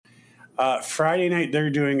Friday night they're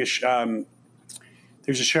doing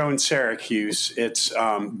there's a show in Syracuse. It's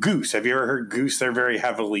Goose. Have you ever heard Goose? They're very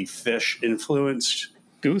heavily fish influenced.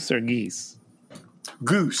 Goose or geese?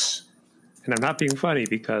 Goose. And I'm not being funny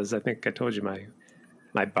because I think I told you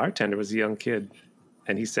my bartender was a young kid.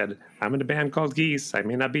 And he said, I'm in a band called Geese. I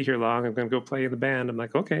may not be here long. I'm going to go play in the band. I'm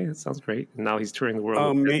like, okay, that sounds great. And now he's touring the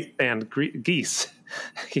world with the band Geese.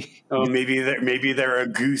 Maybe they're a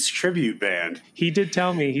Goose tribute band. He did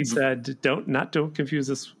tell me. He said, don't confuse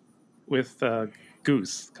us with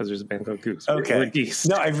Goose, because there's a band called Goose. Okay, we're Geese.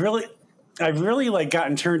 No, I've really like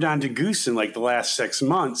gotten turned on to Goose in like the last 6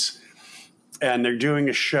 months. And they're doing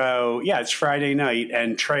a show. Yeah, it's Friday night,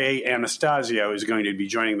 and Trey Anastasio is going to be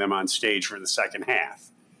joining them on stage for the second half.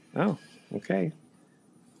 Oh, okay.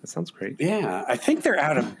 That sounds great. Yeah, I think they're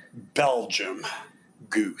out of Belgium,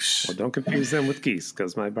 Goose. Well, don't confuse them with Geese,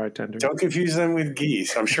 because my bartender... Don't confuse them with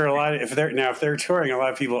Geese. I'm sure if they're touring, a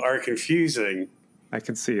lot of people are confusing. I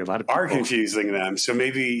can see a lot of people... are confusing them. So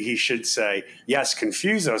maybe he should say, yes,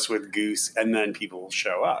 confuse us with Goose, and then people will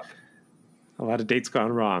show up. A lot of dates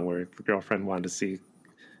gone wrong where the girlfriend wanted to see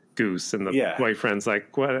Goose and the boyfriend's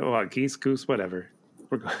like, what, Geese, Goose, whatever.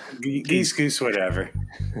 Geese, Goose, whatever.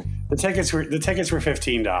 The tickets were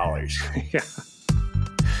 $15. Yeah.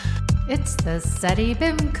 It's the Seti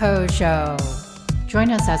Bimco Show.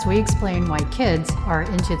 Join us as we explain why kids are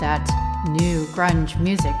into that new grunge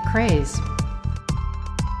music craze.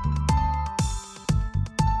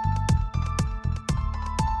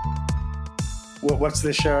 What's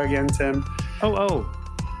the show again, Tim? Oh,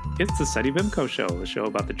 it's the Seti Bimco Show, a show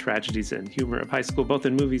about the tragedies and humor of high school, both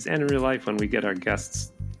in movies and in real life when we get our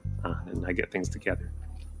guests and I get things together.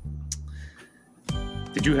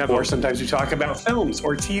 Did you have... Or sometimes we talk about films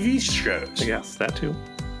or TV shows. Yes, that too.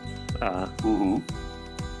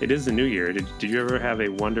 It is the new year. Did you ever have a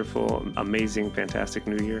wonderful, amazing, fantastic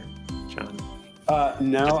new year, John?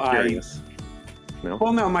 No, No?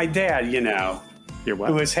 Well, no, my dad, Your what?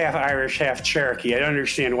 who was half Irish, half Cherokee. I don't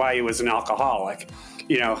understand why he was an alcoholic.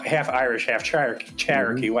 Half Irish, half Cherokee.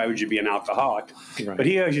 Mm-hmm. Why would you be an alcoholic? Right. But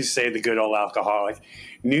he always used to say the good old alcoholic.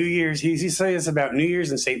 New Year's, he says about New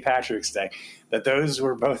Year's and St. Patrick's Day, that those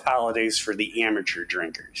were both holidays for the amateur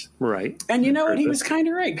drinkers. Right. And you know what? He was kind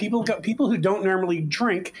of right. People who don't normally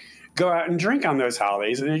drink go out and drink on those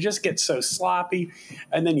holidays, and it just gets so sloppy.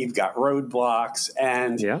 And then you've got roadblocks.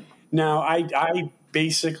 And now I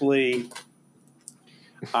basically,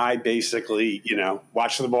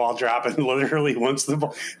 watch the ball drop, and literally once the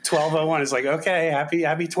ball 12:01 is like, okay,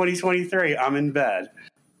 happy 2023. I'm in bed.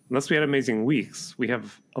 Unless we had amazing weeks, we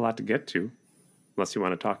have a lot to get to. Unless you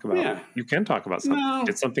want to talk about, you can talk about something. No.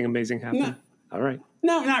 Did something amazing happen? No. All right.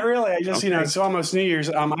 No, not really. I just, it's almost New Year's.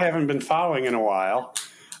 I haven't been following in a while.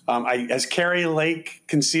 Has Carrie Lake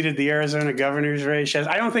conceded the Arizona governor's race?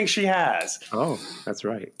 I don't think she has. Oh, that's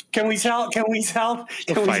right. Can we tell the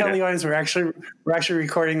audience we're actually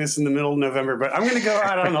recording this in the middle of November? But I'm going to go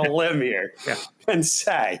out on a limb here and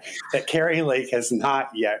say that Carrie Lake has not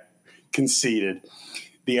yet conceded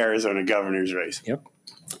the Arizona governor's race. Yep.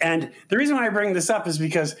 And the reason why I bring this up is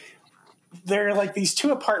because there are like these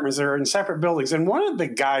two apartments that are in separate buildings. And one of the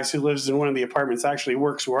guys who lives in one of the apartments actually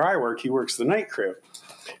works where I work. He works the night crew.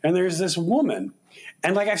 And there's this woman.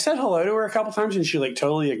 And like I've said hello to her a couple times and she like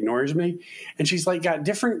totally ignores me. And she's like got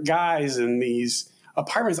different guys in these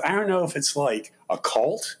apartments. I don't know if it's like a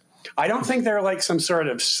cult. I don't think they're like some sort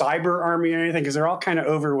of cyber army or anything because they're all kind of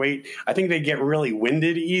overweight. I think they get really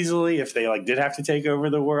winded easily if they like did have to take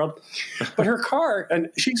over the world. But her car,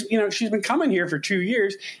 and she's been coming here for 2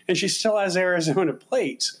 years and she still has Arizona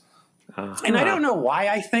plates. And I don't know why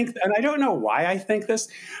I think this,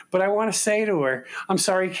 but I want to say to her, I'm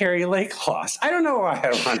sorry, Carrie Lake lost. I don't know why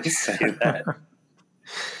I want to say that.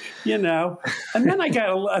 And then I got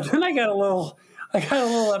a little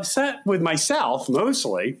upset with myself,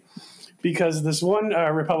 mostly, because this one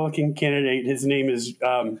Republican candidate, his name is,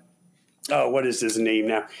 what is his name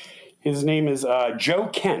now? His name is Joe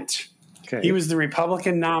Kent. Okay. He was the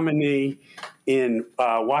Republican nominee in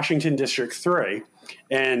Washington District 3,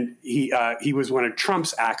 and he was one of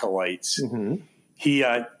Trump's acolytes. Mm-hmm. He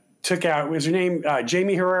took out, was her name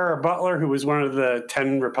Jamie Herrera Butler, who was one of the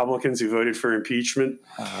 10 Republicans who voted for impeachment.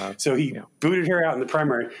 So he booted her out in the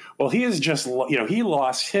primary. Well, he is just, he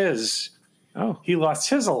lost his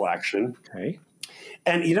election. Okay.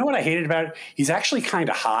 And you know what I hated about it? He's actually kind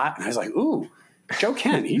of hot. And I was like, ooh, Joe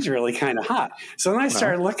Kent, he's really kind of hot. So then I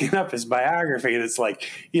started looking up his biography, and it's like,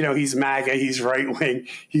 he's MAGA, he's right wing,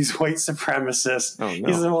 he's white supremacist,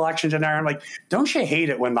 he's an election denier. I'm like, don't you hate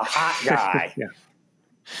it when the hot guy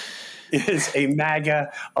is a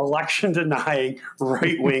MAGA, election-denying,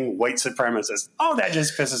 right-wing white supremacist. Oh, that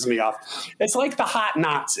just pisses me off. It's like the hot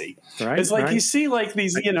Nazi. Right, it's like right. you see like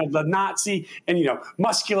these, the Nazi and,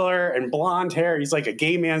 muscular and blonde hair. He's like a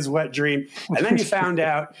gay man's wet dream. And then you found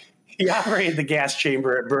out he operated the gas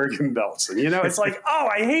chamber at Bergen-Belsen. It's like, oh,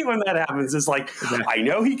 I hate when that happens. It's like, I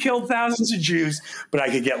know he killed thousands of Jews, but I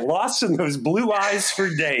could get lost in those blue eyes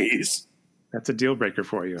for days. That's a deal breaker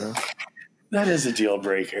for you, huh? That is a deal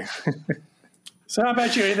breaker. So how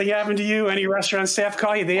about you? Anything happened to you? Any restaurant staff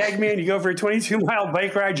call you the Eggman? You go for a 22-mile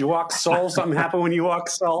bike ride. You walk Seoul. Something happened when you walk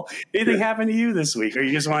Seoul. Anything happened to you this week? Or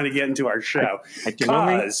you just wanted to get into our show? We got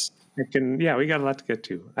a lot to get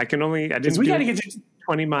to. I didn't do a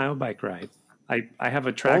 20-mile bike ride. I have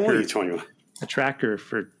a tracker. Only 20. A tracker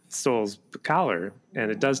for Seoul's collar,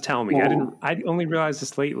 and it does tell me. I only realized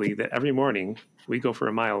this lately that every morning we go for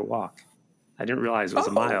a mile walk. I didn't realize it was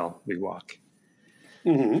a mile we walk.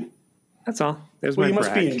 Mm-hmm. That's all. There's well, my you brag.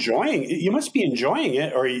 must be enjoying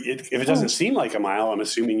it, or if it doesn't seem like a mile, I'm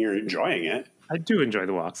assuming you're enjoying it. I do enjoy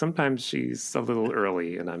the walk. Sometimes she's a little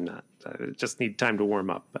early, and I'm not. I just need time to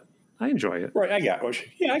warm up, but I enjoy it. Right, I get what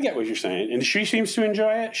you're saying, and she seems to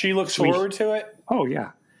enjoy it. She looks forward to it. Oh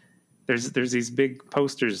yeah. There's these big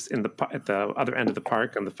posters at the other end of the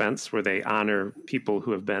park on the fence where they honor people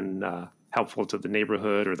who have been helpful to the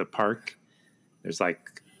neighborhood or the park. There's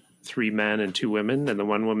like 3 men and 2 women, and the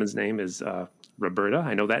one woman's name is Roberta.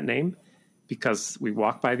 I know that name because we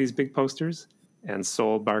walk by these big posters, and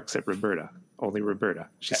Soul barks at Roberta. Only Roberta.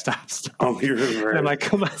 She stops. Only Roberta. And I'm like,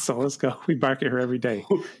 come on, Soul, let's go. We bark at her every day.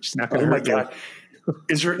 She's not going to hurt God.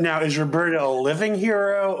 Is Roberta a living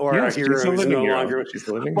hero or a hero who's no longer? She's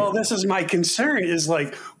a living hero. This is my concern. Is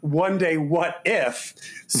like one day, what if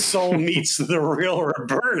Soul meets the real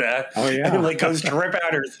Roberta and like goes to rip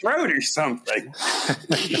out her throat or something?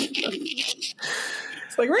 It's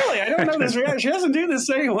like, really, I don't know this. She doesn't do this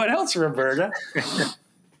to anyone else, Roberta.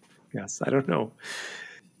 Yes, I don't know.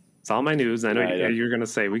 It's all my news. I know you're going to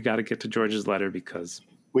say we got to get to George's letter because.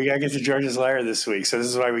 We got to get to George's letter this week. So this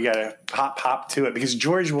is why we got to hop to it, because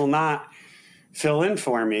George will not fill in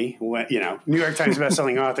for me. When, New York Times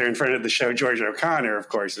bestselling author in front of the show, George O'Connor, of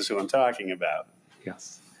course, is who I'm talking about.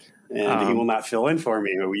 Yes. And he will not fill in for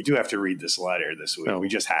me, but we do have to read this letter this week. We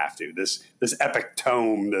just have to. This epic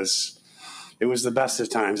tome, it was the best of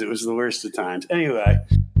times. It was the worst of times. Anyway.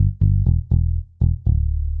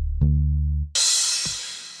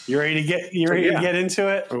 You ready to get into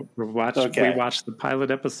it? We watched the pilot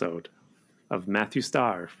episode of Matthew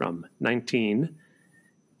Starr from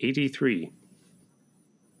 1983.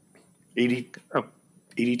 82?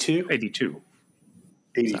 82.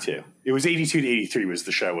 82. It was 82 to 83 was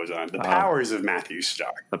the show was on. The Powers of Matthew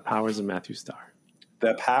Starr. The Powers of Matthew Starr.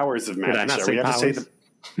 The Powers of Matthew Starr. You have to say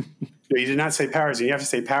no, you did not say powers. You have to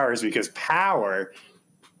say powers because power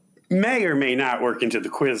may or may not work into the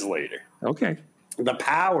quiz later. Okay. The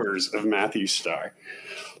Powers of Matthew Starr.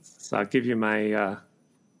 So I'll give you my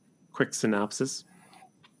quick synopsis.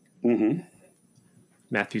 Mm-hmm.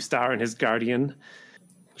 Matthew Starr and his guardian,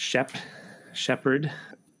 Shepard,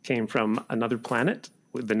 came from another planet,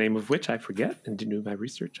 with the name of which I forget and didn't do my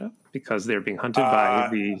research up because they're being hunted by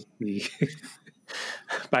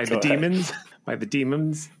the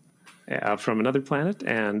demons from another planet,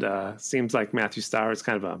 and seems like Matthew Starr is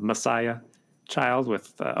kind of a messiah child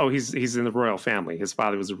with he's in the royal family. His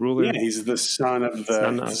father was a ruler. Yeah, he's the son of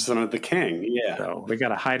the king. Yeah. So they got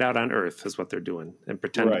to hide out on Earth is what they're doing and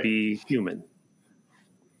pretend to be human.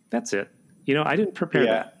 That's it. I didn't prepare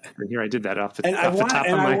that. And here I did that off the top of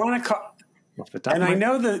my And I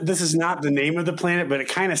know that this is not the name of the planet, but it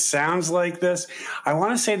kind of sounds like this. I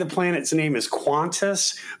want to say the planet's name is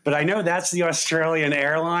Qantas, but I know that's the Australian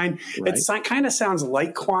airline. Right. It kind of sounds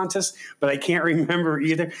like Qantas, but I can't remember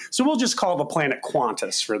either. So we'll just call the planet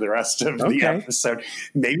Qantas for the rest of the episode.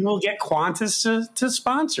 Maybe we'll get Qantas to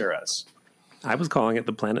sponsor us. I was calling it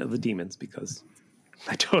the planet of the demons because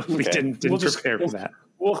I totally didn't prepare for that.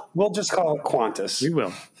 We'll just call it Qantas. We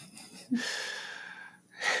will.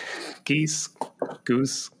 Geese,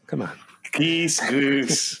 goose, come on. Geese,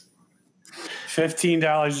 goose.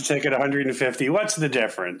 $15 a ticket, $150. What's the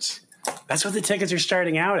difference? That's what the tickets are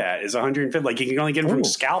starting out at, is $150. Like you can only get them from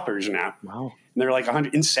scalpers now. Wow. And they're like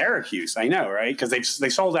 $100 in Syracuse. I know, right? Because they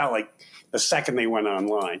sold out like the second they went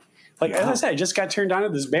online. Like as I said, I just got turned on to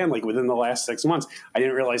this band like within the last 6 months. I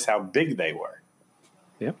didn't realize how big they were.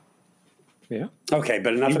 Yep. Yeah. Okay,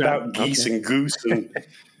 but enough about geese and goose and.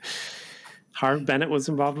 Harv Bennett was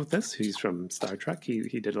involved with this. He's from Star Trek.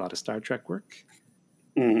 He did a lot of Star Trek work.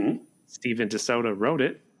 Mm-hmm. Steven DeSoto wrote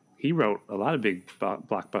it. He wrote a lot of big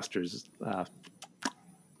blockbusters.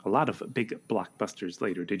 a lot of big blockbusters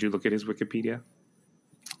later. Did you look at his Wikipedia?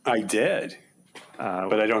 I did,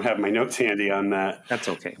 but I don't have my notes handy on that. That's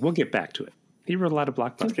okay. We'll get back to it. He wrote a lot of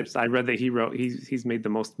blockbusters. I read that he's made the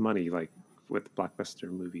most money like with blockbuster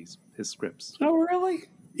movies, his scripts. Oh, really?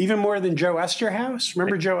 Even more than Joe Esterhaus?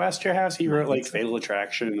 Remember Joe Esterhaus? He wrote like Fatal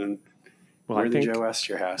Attraction and more than Joe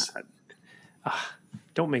Esterhaus.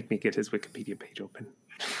 Don't make me get his Wikipedia page open.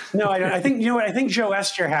 No, I think, you know what? I think Joe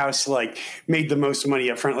Esterhaus like made the most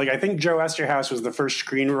money up front. Like I think Joe Esterhaus was the first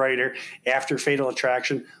screenwriter after Fatal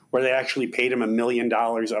Attraction where they actually paid him $1 million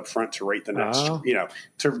up front to write the next,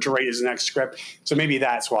 to write his next script. So maybe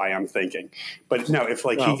that's why I'm thinking. But no, if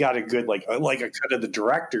he got a good like a cut of the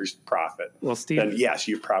director's profit, then yes,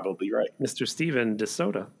 you're probably right. Mr. Steven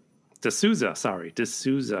D'Souza,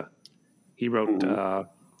 he wrote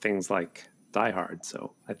things like Die Hard,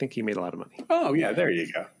 so I think he made a lot of money. Oh yeah, there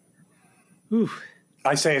you go. Oof.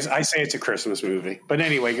 I say it's a Christmas movie, but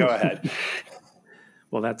anyway, go ahead.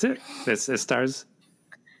 Well, that's it. This stars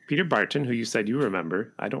Peter Barton, who you said you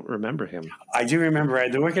remember. I don't remember him. I do remember. I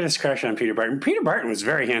had the wickedest crush on Peter Barton. Peter Barton was a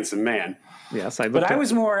very handsome man. Yes, I had a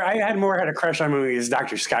crush on him when he was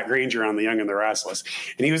Dr. Scott Granger on The Young and the Restless.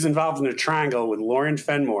 And he was involved in a triangle with Lauren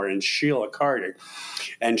Fenmore and Sheila Carter.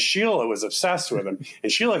 And Sheila was obsessed with him.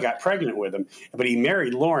 And Sheila got pregnant with him. But he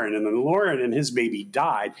married Lauren. And then Lauren and his baby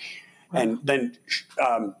died. And then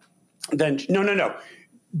no.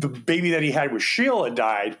 The baby that he had with Sheila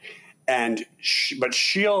died. But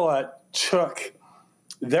Sheila took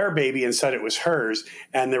their baby and said it was hers,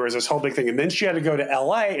 and there was this whole big thing. And then she had to go to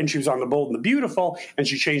L.A. and she was on The Bold and the Beautiful, and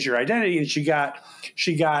she changed her identity, and she got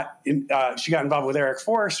involved with Eric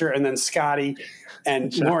Forrester, and then Scotty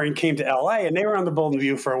and Lauren came to L.A. and they were on The Bold and the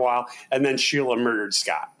Beautiful for a while, and then Sheila murdered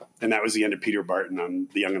Scott, and that was the end of Peter Barton on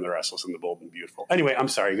The Young and the Restless and The Bold and the Beautiful. Anyway, I'm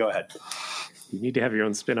sorry. Go ahead. You need to have your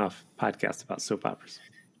own spin-off podcast about soap operas.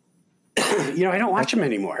 I don't watch them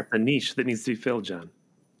anymore. A niche that needs to be filled, John.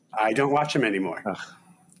 I don't watch them anymore. Ugh.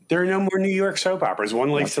 There are no more New York soap operas. One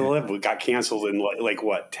Life to Live got canceled in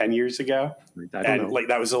 10 years ago? I don't know.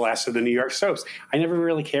 That was the last of the New York soaps. I never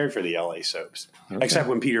really cared for the LA soaps, except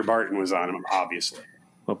when Peter Barton was on them, obviously.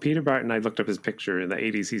 Well, Peter Barton, I looked up his picture. In the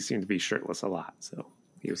 80s, he seemed to be shirtless a lot, so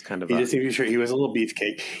he was kind of he was a little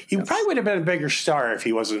beefcake. He probably would have been a bigger star if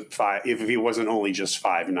he wasn't only just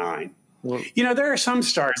 5'9". Well, there are some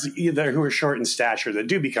stars who are short in stature that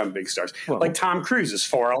do become big stars. Well, like Tom Cruise is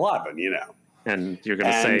 4'11", And you're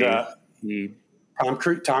going to say Tom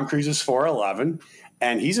Cruise is 4'11",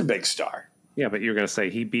 and he's a big star. Yeah, but you're going to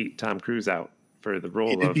say he beat Tom Cruise out for the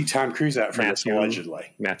role of beat Tom Cruise out for this,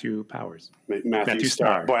 allegedly. Matthew Powers. Matthew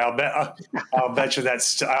Starr. Boy, I'll bet you that's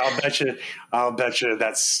still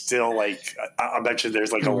like, I'll bet you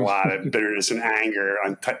there's like a lot of bitterness and anger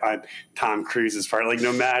on Tom Cruise's part. Like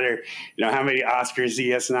no matter, how many Oscars he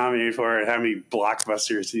gets nominated for and how many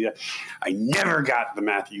blockbusters I never got the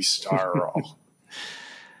Matthew Starr role.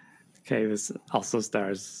 Okay, this also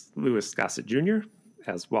stars Louis Gossett Jr.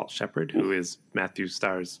 as Walt Shepard, who is Matthew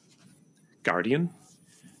Starr's guardian.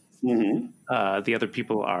 Mm-hmm. The other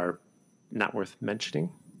people are not worth mentioning.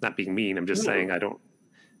 Not being mean, I'm just saying I don't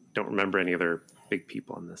remember any other big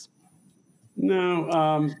people on this.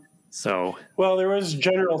 No. Well, there was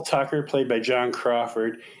General Tucker, played by John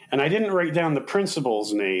Crawford, and I didn't write down the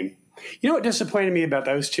principal's name. You know what disappointed me about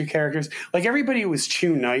those two characters? Like everybody was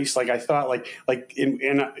too nice. Like I thought,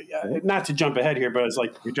 not to jump ahead here, but it's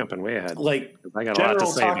like you're jumping way ahead. Like I got General a lot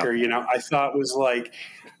to say Tucker, I thought was like,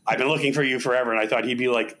 I've been looking for you forever, and I thought he'd be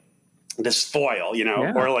like this foil,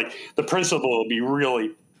 or like the principal will be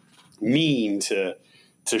really mean to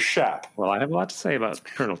Shep. Well, I have a lot to say about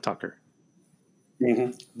Colonel Tucker.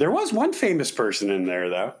 Mm-hmm. There was one famous person in there,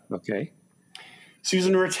 though. Okay.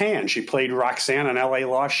 Susan Rattan. She played Roxanne on L.A.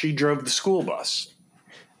 Lost. She drove the school bus.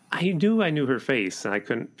 I knew her face, and I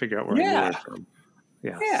couldn't figure out where I knew her from.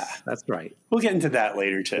 Yeah, that's right. We'll get into that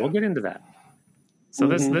later, too. We'll get into that. So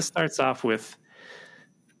this starts off with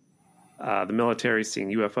the military seeing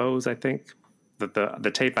UFOs, I think.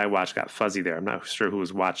 The tape I watched got fuzzy there. I'm not sure who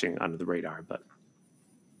was watching under the radar, but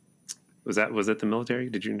was it the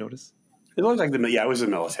military? Did you notice? It looked like it was the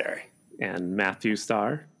military. And Matthew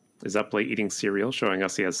Starr is up late eating cereal, showing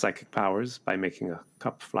us he has psychic powers by making a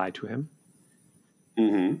cup fly to him.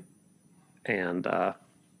 Mm-hmm. And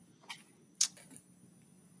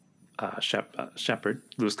Shepard,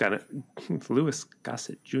 Louis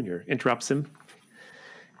Gossett Jr., interrupts him.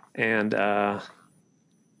 And not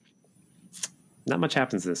much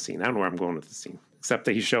happens in this scene. I don't know where I'm going with this scene, except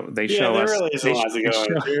that they show us. They show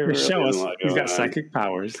us he's got psychic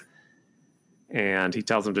powers, and he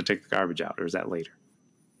tells him to take the garbage out. Or is that later?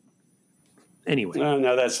 Anyway.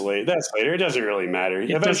 No, that's late. That's later. It doesn't really matter.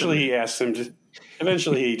 Eventually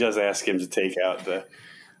he does ask him to take out the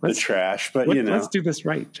trash. But, let's do this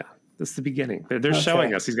right, John. This is the beginning. They're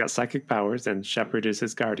showing us he's got psychic powers and Shepard is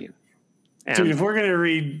his guardian. And dude, if we're going to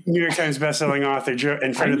read New York Times bestselling author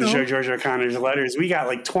in front of the show George O'Connor's letters, we got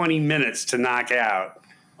like 20 minutes to knock out.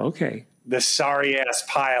 Okay. The sorry-ass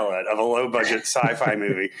pilot of a low-budget sci-fi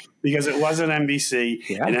movie because it wasn't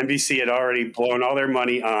NBC, and NBC had already blown all their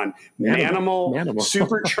money on Manimal,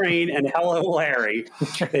 Super Train, and Hello Larry.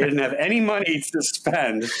 They didn't have any money to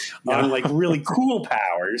spend on, like, really cool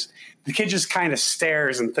powers. The kid just kind of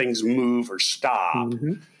stares and things move or stop.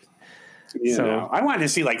 Mm-hmm. You know, I wanted to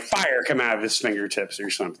see, like, fire come out of his fingertips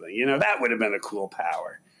or something. You know, that would have been a cool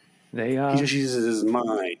power. He just uses his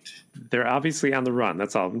mind. They're obviously on the run.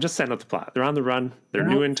 That's all. I'm just setting up the plot. They're on the run. They're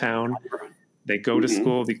new in town. They go to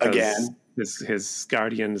school because his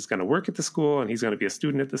guardian is going to work at the school and he's going to be a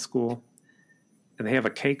student at the school. And they have a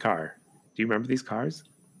K car. Do you remember these cars?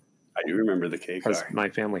 I do remember the K car. My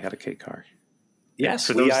family had a K car. Yes,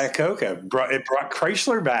 Lee Iacocca. It brought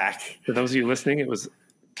Chrysler back. For those of you listening, it was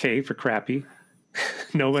K for crappy.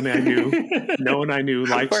 No one I knew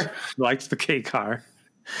liked the K car.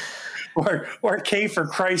 Or K for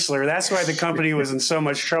Chrysler. That's why the company was in so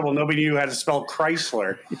much trouble. Nobody knew how to spell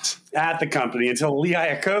Chrysler at the company until Lee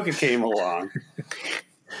Iacocca came along.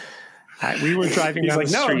 We were driving down the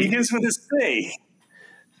street. No, it begins with a C.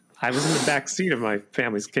 I was in the back seat of my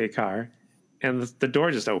family's K car, and the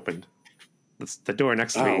door just opened. The door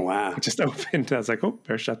next to me it just opened. I was like, oh,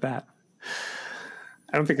 better shut that.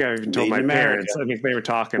 I don't think I even told my parents. I mean, they were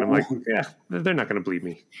talking. I'm like, yeah, they're not going to believe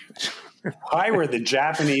me. Why were the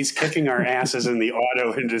Japanese kicking our asses in the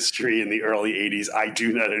auto industry in the early 80s? I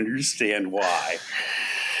do not understand why.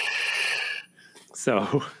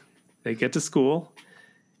 So they get to school.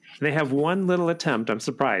 They have one little attempt. I'm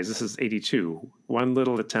surprised. This is 82. One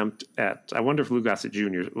little attempt at, I wonder if Lou Gossett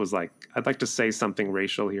Jr. was like, I'd like to say something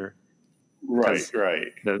racial here. Right.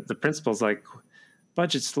 The principal's like,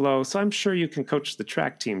 budget's low, so I'm sure you can coach the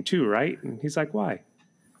track team too, right? And he's like, why?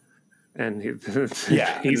 And he's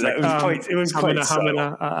like, it was quite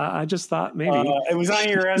I just thought maybe. It was on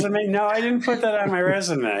your resume? No, I didn't put that on my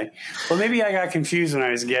resume. Well, maybe I got confused when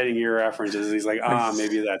I was getting your references. He's like,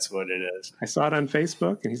 maybe that's what it is. I saw it on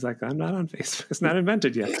Facebook, and he's like, I'm not on Facebook. It's not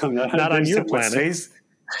invented yet. I'm not on your planet.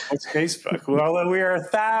 What's Facebook? Well, we are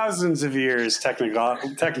thousands of years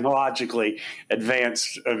technologically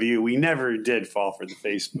advanced of you. We never did fall for the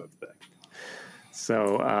Facebook thing.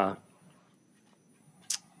 So,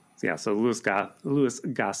 so Louis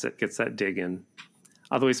Gossett gets that dig in.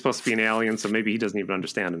 Although he's supposed to be an alien, so maybe he doesn't even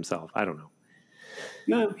understand himself. I don't know.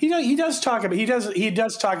 No, he does talk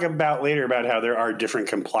about later about how there are different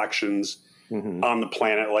complexions on the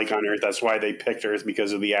planet, like on Earth. That's why they picked Earth,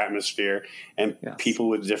 because of the atmosphere and people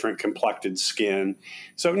with different complected skin.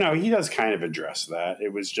 So no, he does kind of address that.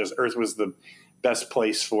 It was just Earth was the best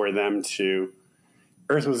place for them to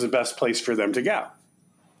go.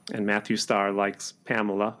 And Matthew Starr likes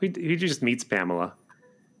Pamela. He just meets Pamela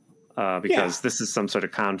because this is some sort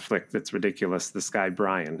of conflict that's ridiculous. This guy,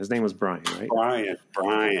 Brian. His name was Brian, right?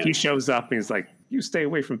 Brian. He shows up and he's like, you stay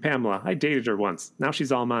away from Pamela. I dated her once. Now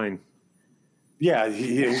she's all mine. Yeah,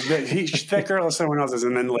 that girl is someone else's.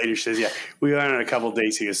 And then later she says, we went on a couple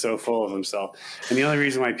dates. He was so full of himself. And the only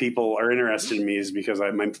reason why people are interested in me is because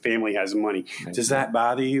my family has money. Does that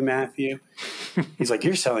bother you, Matthew? He's like,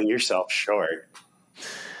 you're selling yourself short.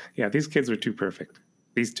 Yeah, these kids were too perfect.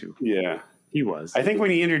 These two. Yeah. He was. I think when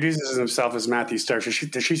he introduces himself as Matthew Starr, she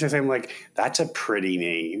says something like, that's a pretty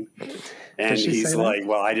name. And he's like,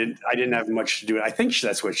 well, I didn't have much to do with it. I think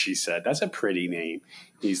that's what she said. That's a pretty name.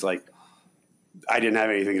 He's like, I didn't have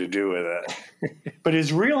anything to do with it. But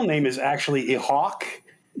his real name is actually Ehawk.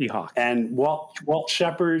 And Walt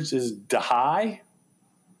Shepard's is Dahai.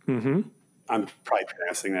 Mm-hmm. I'm probably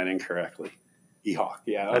pronouncing that incorrectly. Ehawk.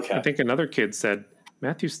 Yeah, okay. I think another kid said,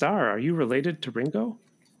 Matthew Starr, are you related to Ringo?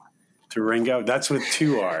 To Ringo? That's with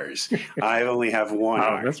 2 R's. I only have 1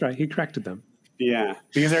 R. That's right. He corrected them. Yeah,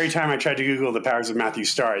 because every time I tried to Google the powers of Matthew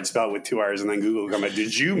Starr, I'd spell it with 2 R's, and then Google would come back,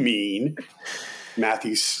 did you mean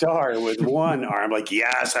Matthew Starr with 1 R? I'm like,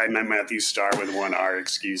 yes, I meant Matthew Starr with 1 R,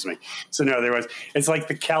 excuse me. So no, it's like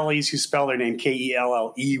the Kellys who spell their name Kelley.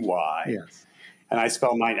 Yes. And I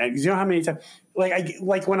spell mine. And you know how many times,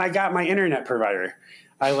 like when I got my internet provider,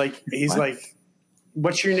 he's like,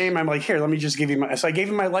 what's your name? I'm like, here, let me just give you so I gave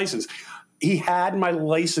him my license. He had my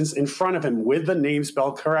license in front of him with the name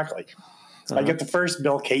spelled correctly. So I get the first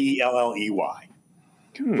bill, Kelley.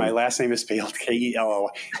 My last name is spelled Kelley.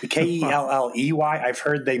 The Kelley, I've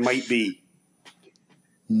heard they might be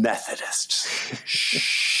Methodists.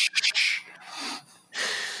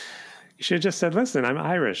 You should have just said, listen, I'm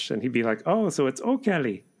Irish. And he'd be like, oh, so it's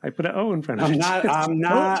O'Kelly. I put an O in front of it. I'm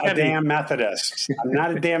not a damn Methodist. I'm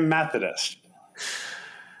not a damn Methodist.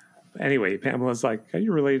 Anyway, Pamela's like, are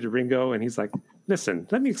you related to Ringo? And he's like, listen,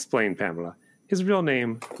 let me explain, Pamela. His real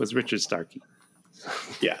name was Richard Starkey.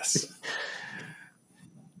 Yes.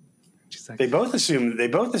 She's like, They both assumed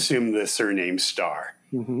the surname Starr.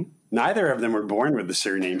 mm-hmm. Neither of them were born with the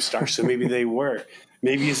surname Starr, so maybe they were.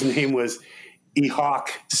 Maybe his name was Ehawk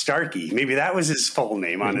Starkey. Maybe that was his full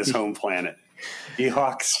name on his home planet.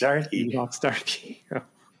 Ehawk Starkey. Ehawk Starkey.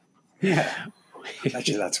 Yeah. I bet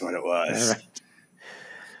you that's what it was. All right.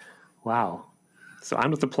 Wow. So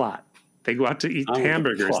on with the plot. They go out to eat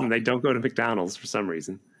hamburgers and they don't go to McDonald's for some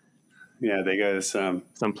reason. Yeah, they go to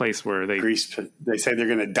some place where they say they're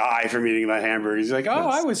going to die from eating the hamburgers. He's like, oh,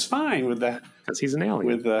 yes. I was fine with that. Because he's an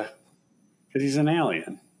alien. Because he's an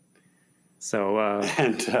alien. So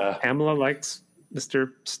Pamela likes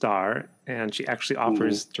Mr. Starr, and she actually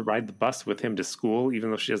offers to ride the bus with him to school, even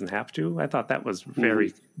though she doesn't have to. I thought that was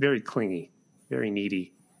very, very clingy, very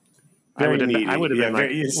needy. I would have been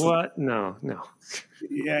like, what? No.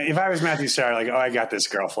 Yeah, if I was Matthew Starr, like, oh, I got this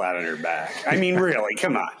girl flat on her back. I mean, really,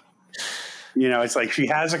 come on. It's like she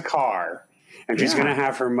has a car, and she's going to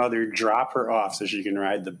have her mother drop her off so she can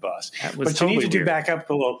ride the bus. But you need to back up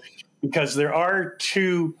a little, because there are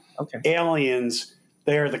two aliens.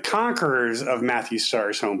 They are the conquerors of Matthew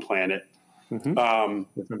Starr's home planet. Mm-hmm.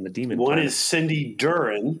 From the demon One planet. is Cindy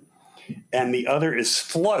Duran, and the other is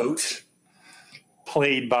Float,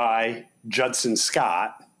 played by Judson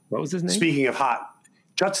Scott. What was his name? Speaking of hot,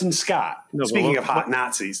 Judson Scott. No, speaking of hot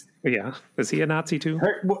Nazis. Yeah. Is he a Nazi too?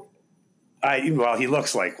 Well, he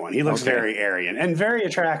looks like one. He looks very Aryan and very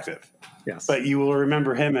attractive. Yes. But you will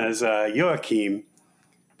remember him as Joachim,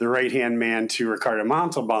 the right-hand man to Ricardo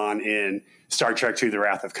Montalban in Star Trek II, The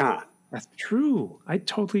Wrath of Khan. That's true. I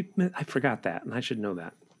forgot that, and I should know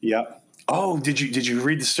that. Yep. Oh, did you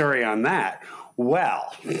read the story on that?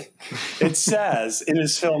 Well, it says in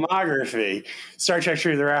his filmography, Star Trek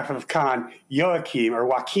II, The Wrath of Khan,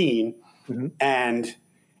 Joaquin, and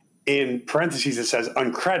in parentheses it says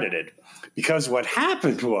uncredited, because what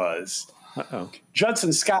happened was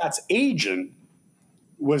Judson Scott's agent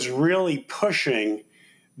was really pushing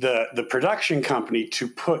the production company to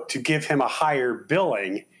give him a higher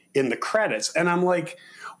billing in the credits. And I'm like,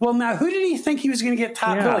 well, now who did he think he was going to get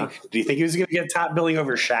top billing? Did he think he was going to get top billing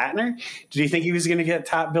over Shatner? Did he think he was going to get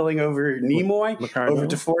top billing over Nimoy, over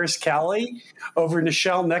DeForest Kelley, over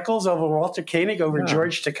Nichelle Nichols, over Walter Koenig, over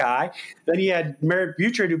George Takei? Then he had Merritt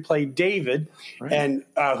Butrid, who played David, and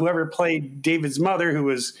whoever played David's mother, who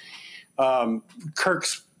was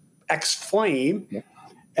Kirk's ex-flame. Yeah.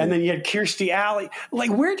 And then you had Kirstie Alley. Like,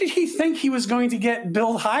 where did he think he was going to get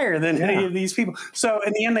billed higher than any of these people? So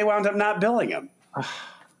in the end, they wound up not billing him.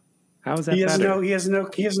 How is that? He has no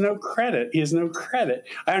credit. He has no credit.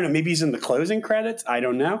 I don't know. Maybe he's in the closing credits. I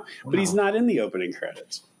don't know. But he's not in the opening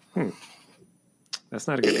credits. That's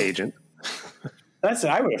not a good agent.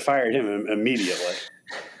 I would have fired him immediately.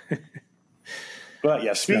 But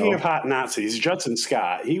yeah, speaking of hot Nazis, Judson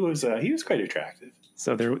Scott, he was quite attractive.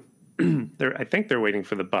 So I think they're waiting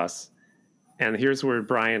for the bus, and here's where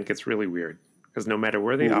Brian gets really weird, because no matter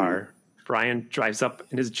where they are, Brian drives up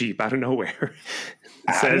in his Jeep out of nowhere.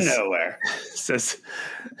 Says,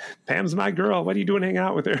 Pam's my girl. What are you doing hanging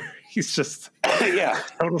out with her? He's just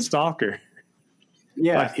total stalker.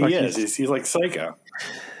 Yeah, he is. He's like Psycho.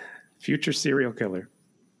 Future serial killer.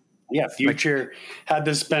 Yeah, future. Had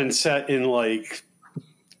this been set in like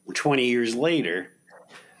 20 years later.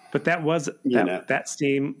 But that was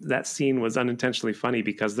that scene was unintentionally funny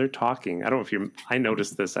because they're talking. I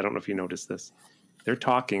noticed this. I don't know if you noticed this. They're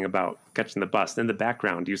talking about catching the bus. In the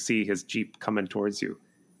background, you see his Jeep coming towards you.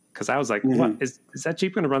 Because I was like, what is that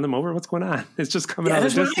Jeep going to run them over? What's going on? It's just coming out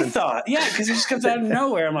of the distance. That's what I thought. Yeah, because it just comes out of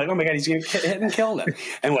nowhere. I'm like, oh my God, he's going to hit and kill them.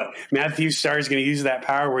 And what? Matthew Starr is going to use that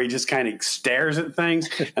power where he just kind of stares at things.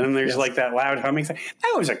 And then there's like that loud humming thing.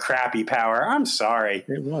 That was a crappy power. I'm sorry.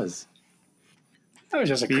 It was. That was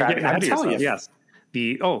just a crappy. I'm telling you. Yes.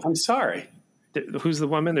 I'm sorry. Who's the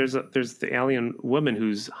woman? There's the alien woman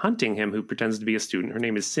who's hunting him, who pretends to be a student. Her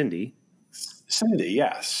name is Cindy. Cindy,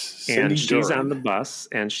 yes. And she's on the bus,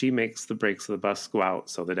 and she makes the brakes of the bus go out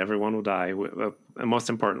so that everyone will die. And most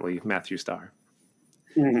importantly, Matthew Starr.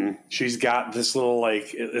 Mm-hmm. She's got this little,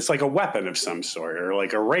 it's like a weapon of some sort, or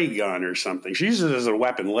like a ray gun or something. She uses it as a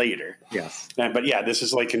weapon later. Yes. But yeah, this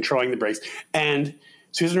is like controlling the brakes. And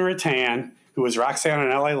Susan Rattan, who was Roxanne on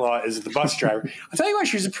LA Law, is the bus driver. I'll tell you what,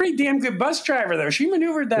 she was a pretty damn good bus driver, though. She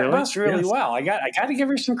maneuvered that bus really well. I got to give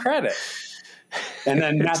her some credit. And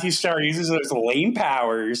then Matthew Starr uses those lame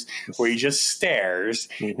powers where he just stares,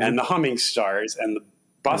 and the humming starts, and the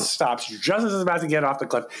bus stops just as it's about to get off the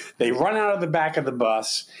cliff. They run out of the back of the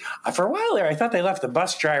bus. For a while there, I thought they left the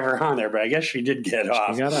bus driver on there, but I guess she did get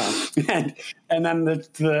off. She got off. And then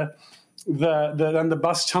the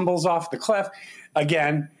bus tumbles off the cliff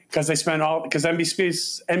again because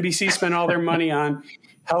NBC spent all their money on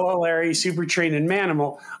Hello, Larry, Super Train, and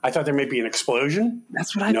Manimal. I thought there might be an explosion.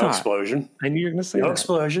 That's what I thought. No explosion. I knew you were going to say no that.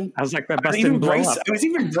 explosion. I was like, that bus didn't blow up. I was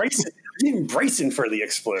even bracing for the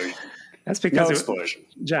explosion. That's because no explosion.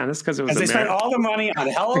 John, that's because it was they spent all the money on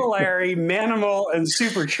Hello, Larry, Manimal, and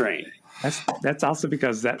Super Train. That's also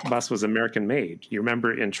because that bus was American made. You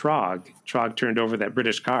remember in Trog turned over that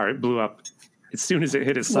British car. It blew up as soon as it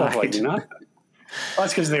hit its side. Like nothing. Well,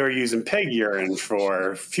 that's because they were using pig urine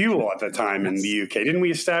for fuel at the time in the UK. Didn't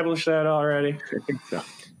we establish that already? I think so.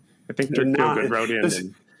 I think Dirk Feelgood wrote in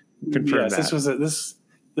and confirmed that.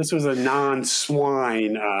 This was a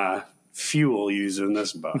non-swine fuel used in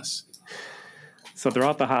this bus. So they're all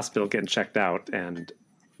at the hospital getting checked out, and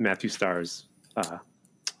Matthew Starr's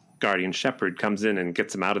guardian Shepard comes in and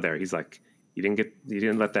gets him out of there. He's like, You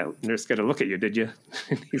didn't let that nurse get a look at you, did you?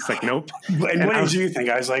 He's like, nope. And what did you think?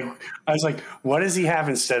 I was like, what does he have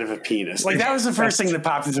instead of a penis? Like, that was the first thing that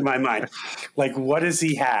popped into my mind. Like, what does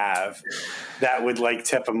he have that would like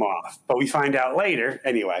tip him off? But we find out later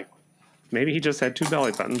anyway. Maybe he just had 2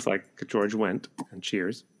 belly buttons like George Wendt and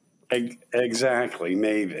Cheers. Exactly.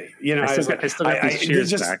 Maybe. You know, I still got these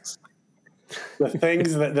Cheers facts.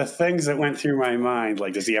 The things that went through my mind,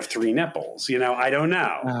 like, does he have 3 nipples? You know, I don't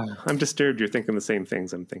know. I'm disturbed you're thinking the same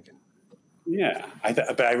things I'm thinking. Yeah,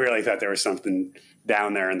 but I really thought there was something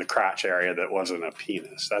down there in the crotch area that wasn't a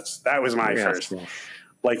penis. That was my first,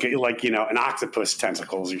 like you know, an octopus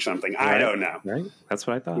tentacles or something. Right. I don't know. Right, that's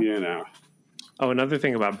what I thought. You know. Oh, another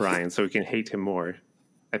thing about Brian, so we can hate him more.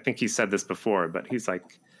 I think he said this before, but he's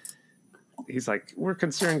like, we're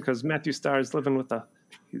concerned because Matthew Starr is living with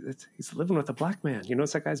he's living with a black man. You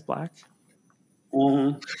notice that guy's black?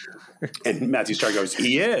 Mm-hmm. And Matthew Starr goes,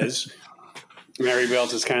 he is. Mary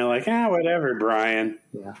Bell's is kind of like, whatever, Brian.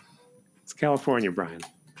 Yeah. It's California, Brian.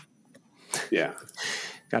 Yeah.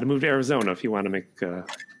 Got to move to Arizona if you want to make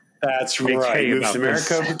That's right. Move to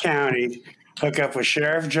Maricopa County, hook up with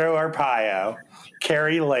Sheriff Joe Arpaio,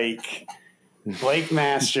 Carrie Lake, Blake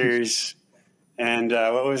Masters, and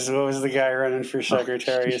what was the guy running for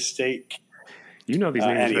Secretary of State? You know these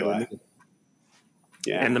names. Anyway.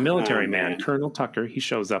 Yeah. And the military man, Colonel Tucker, he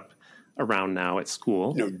shows up around now at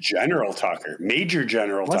school. No, General Tucker. Major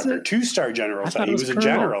General Tucker. 2-star General Tucker. He was a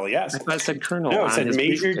general, yes. I thought it said Colonel. No, it said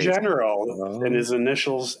Major General in his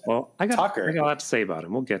initials. Well, Tucker. I got a lot to say about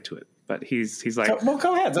him. We'll get to it. But he's like, well,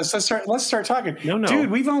 go ahead. Let's start talking. No,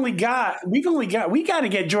 dude, we got to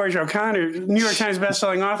get George O'Connor, New York Times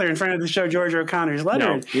bestselling author, in front of the show George O'Connor's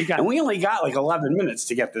letter. And we only got like 11 minutes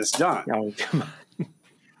to get this done. Oh, come on.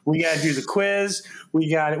 We got to do the quiz. We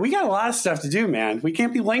got a lot of stuff to do, man. We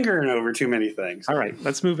can't be lingering over too many things. All right,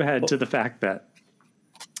 let's move ahead to the fact that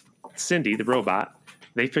Cindy, the robot,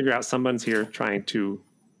 they figure out someone's here trying to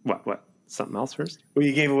what? Something else first? Well,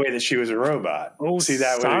 you gave away that she was a robot. Oh, see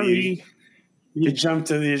that sorry. way you jumped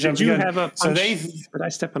to the Did you have a punch? Did I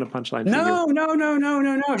step on a punchline? No. You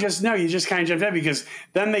just kind of jumped in because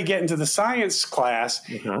then they get into the science class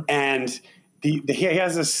and he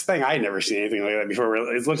has this thing. I had never seen anything like that before.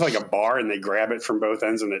 It looks like a bar and they grab it from both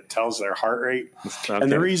ends and it tells their heart rate. Okay. And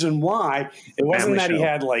the reason why it wasn't that he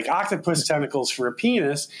had like octopus tentacles for a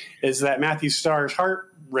penis is that Matthew Starr's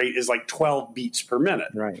heart rate is like 12 beats per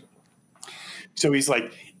minute. Right. So he's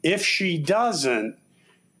like, if she doesn't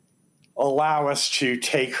allow us to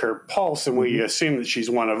take her pulse and we assume that she's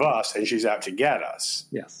one of us and she's out to get us.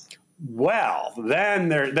 Yes. Well,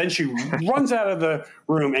 then she runs out of the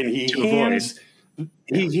room and he hands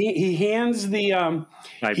the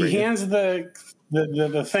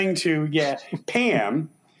thing to Pam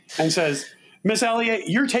and says, Miss Elliott,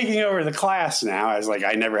 you're taking over the class now. I was like,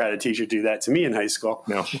 I never had a teacher do that to me in high school.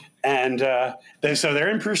 No. And so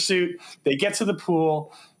they're in pursuit. They get to the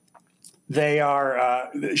pool. They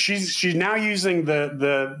are. She's now using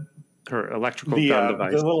her electrical gun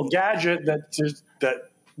device, the little gadget that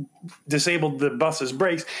disabled the bus's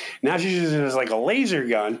brakes. Now she's using it as like a laser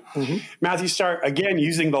gun. Mm-hmm. Matthew Starr again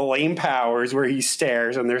using the lame powers where he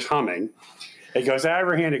stares and there's humming. It goes out of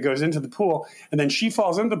her hand, it goes into the pool, and then she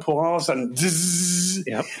falls into the pool, and all of a sudden, zzz.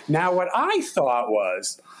 Yep. Now, what I thought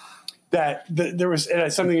was that there was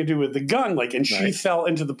something to do with the gun, and she fell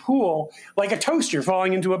into the pool like a toaster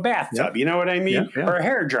falling into a bathtub. Yep. You know what I mean? Yep. Or a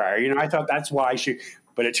hairdryer. You know, I thought that's why she.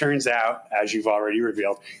 But it turns out, as you've already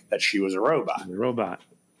revealed, that she was a robot. A robot.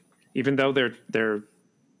 Even though they're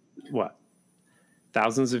what,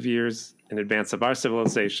 thousands of years in advance of our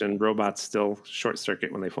civilization, robots still short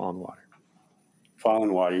circuit when they fall in water. Fall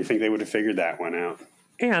in water. You think they would have figured that one out?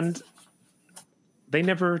 And they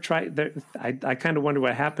never tried. I kind of wonder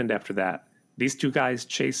what happened after that. These two guys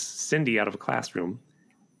chase Cindy out of a classroom,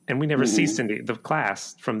 and we never see Cindy, the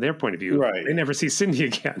class, from their point of view. Right. They never see Cindy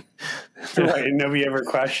again. Right. Nobody ever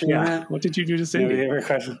questioned that? What did you do to Cindy? Nobody ever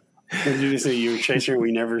questioned. Did you just say you were chasing her?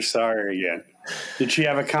 We never saw her again. Did she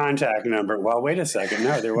have a contact number? Well, wait a second.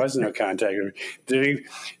 No, there was no contact number.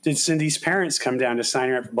 Did Cindy's parents come down to sign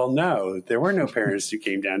her up? Well, no, there were no parents who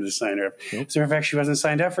came down to sign her up. As a matter of fact, she wasn't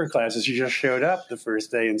signed up for classes. She just showed up the first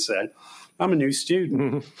day and said, I'm a new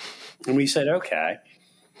student. And we said, okay.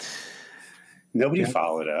 Nobody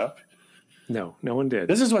followed up. No one did.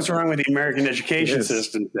 This is what's wrong with the American education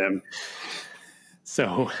system, Tim.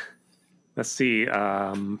 So, let's see.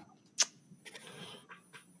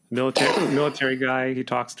 Military guy, he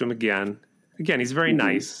talks to him again. Again, he's very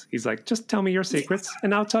nice. He's like, just tell me your secrets,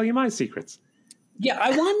 and I'll tell you my secrets. Yeah, I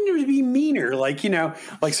wanted him to be meaner. Like,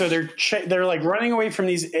 so they're like running away from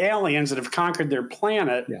these aliens that have conquered their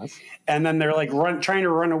planet. Yes. And then they're like trying to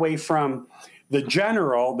run away from the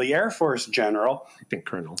general, the Air Force general. I think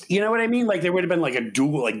colonel. You know what I mean? Like there would have been like a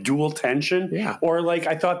dual tension. Yeah. Or like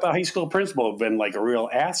I thought the high school principal had been like a real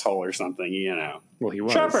asshole or something, Well, he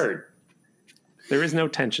was. Shepard. There is no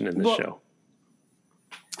tension in this show.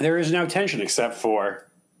 There is no tension except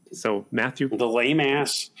for Matthew, the lame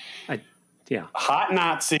ass, hot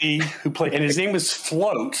Nazi who played, and his name was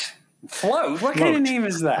Float. Float. What kind of name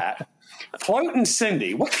is that? Float and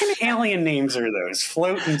Cindy. What kind of alien names are those?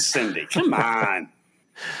 Float and Cindy. Come on.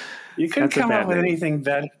 You couldn't come up with anything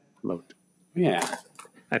better. Float. Yeah.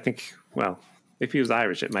 I think. Well, if he was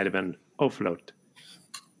Irish, it might have been Float.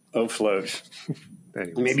 Float.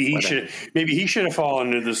 Anyways, maybe he should have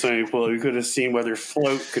fallen into the swimming pool. We could have seen whether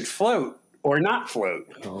Float could float or not float.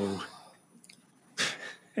 Oh.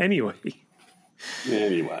 Anyway,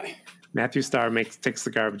 Matthew Starr takes the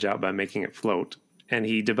garbage out by making it float, and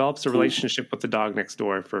he develops a relationship with the dog next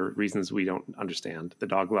door for reasons we don't understand. The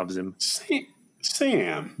dog loves him.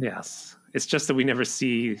 Sam. Yes. It's just that we never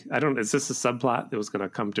see. Is this a subplot that was going to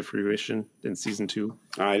come to fruition in season 2?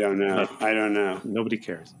 I don't know. Nobody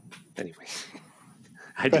cares. Anyway.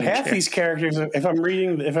 But half these characters, if I'm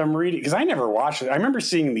reading, because I never watched it. I remember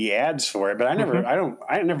seeing the ads for it, but I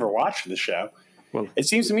never watched the show. Well, it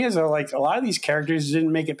seems to me as though like a lot of these characters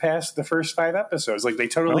didn't make it past the first 5 episodes. Like they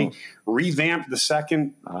totally revamped the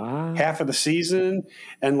second half of the season,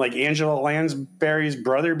 and like Angela Lansbury's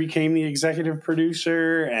brother became the executive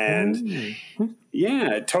producer, and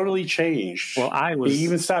it totally changed. Well, I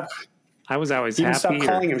was always happy. Stopped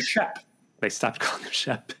calling him Shep. They stopped calling him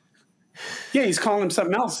Shep. Yeah, he's calling him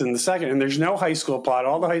something else in the second, and there's no high school plot.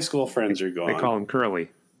 All the high school friends are gone. They call him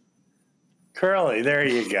Curly. Curly, there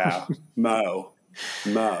you go. Mo.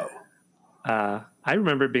 I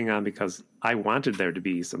remember being on because I wanted there to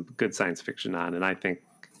be some good science fiction on, and I think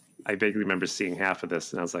I vaguely remember seeing half of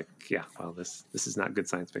this, and I was like, "Yeah, well, this is not good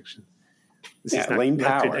science fiction. This is not lame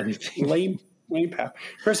power. Lame power.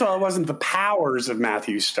 First of all, it wasn't the powers of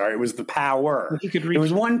Matthew Starr; it was the power. It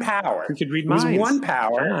was one power. He could read minds. It was one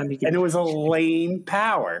power, and it was a lame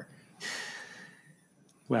power.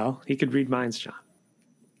 Well, he could read minds, John.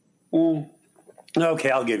 Okay,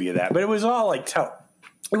 I'll give you that. But it was all like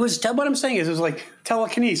what I'm saying is it was like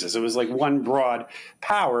telekinesis. It was like one broad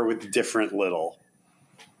power with different little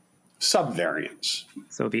subvariants.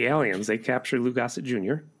 So the aliens, they capture Lou Gossett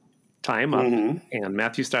Jr., tie him up, and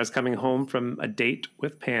Matthew Starr's coming home from a date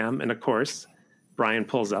with Pam, and of course, Brian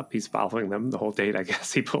pulls up. He's following them the whole date, I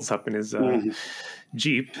guess. He pulls up in his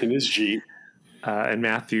Jeep. In his Jeep. And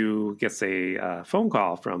Matthew gets a phone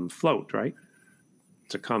call from Float, right?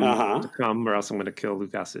 To come, or else I'm going to kill Lou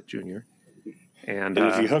Gossett Jr. And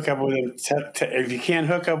if you hook up with him, if you can't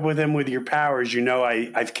hook up with him with your powers,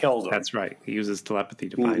 I've killed him. That's right. He uses telepathy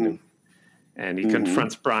to find him. And he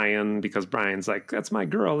confronts Brian because Brian's like, that's my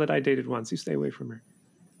girl that I dated once. You stay away from her.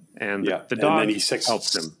 And the dog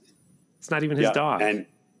helps him. It's not even his dog.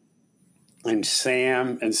 And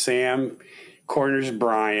Sam corners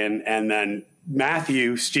Brian, and then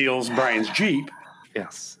Matthew steals Brian's Jeep.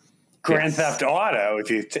 Yes. Grand Theft Auto, if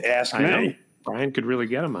you ask me. Know. Brian could really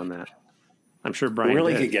get him on that. I'm sure Brian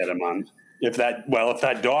could get him on. If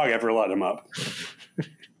that dog ever let him up.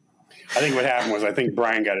 I think what happened was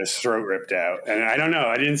Brian got his throat ripped out. And I don't know.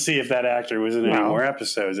 I didn't see if that actor was in any more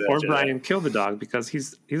episodes. Or Brian killed the dog because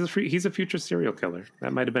he's a future serial killer.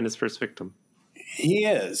 That might have been his first victim. He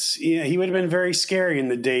is. Yeah, he would have been very scary in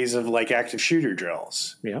the days of like active shooter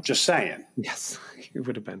drills. Yeah. Just saying. Yes, he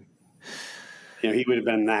would have been. he would have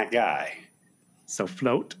been that guy. So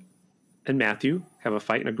Float and Matthew have a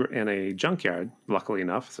fight in a junkyard, luckily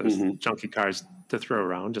enough. So there's junky cars to throw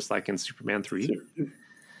around, just like in Superman 3.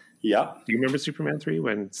 Yep. Do you remember Superman 3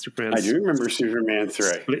 when Superman? I do remember Superman 3.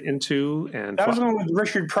 Split in two and that was the one with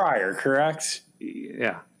Richard Pryor, correct?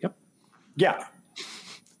 Yeah. Yep. Yeah.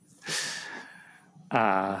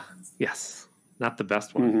 Yes. Not the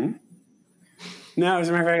best one. Mm-hmm. No, as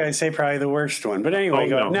a matter of fact, I'd say probably the worst one. But anyway,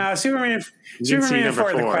 no, Superman 4,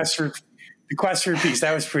 the Quest for Peace,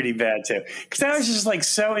 that was pretty bad too. Because that was just like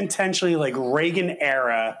so intentionally like Reagan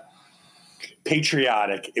era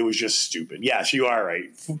patriotic. It was just stupid. Yes, you are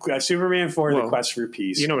right. Superman 4, the Quest for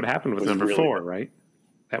Peace. You know what happened with number 4, right?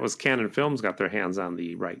 That was Canon Films got their hands on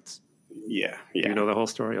the rights. Yeah. You know the whole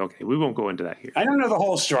story? Okay, we won't go into that here. I don't know the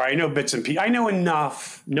whole story. I know bits and pieces. I know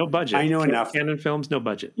enough. No budget. I know enough. Canon Films, no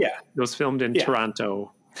budget. Yeah. It was filmed in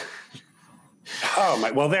Toronto. Oh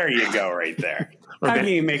my! Well, there you go, right there. How can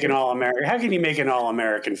you make an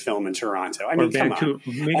all-American film in Toronto? I mean, come on.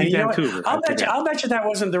 Maybe Vancouver. I'll bet you that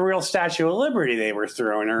wasn't the real Statue of Liberty they were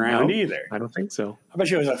throwing around either. I don't think so. I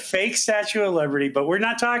bet you it was a fake Statue of Liberty. But we're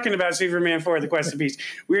not talking about Superman 4: The Quest of Peace.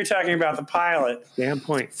 We're talking about the pilot. Damn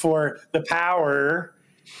point. For the power.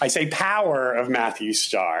 I say power of Matthew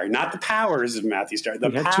Starr, not the powers of Matthew Starr,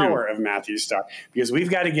 the power of Matthew Starr, because we've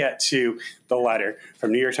got to get to the letter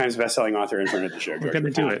from New York Times bestselling author and friend of the show. We're going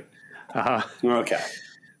to do it. Okay.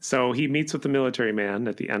 So he meets with the military man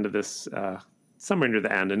at the end of this, somewhere near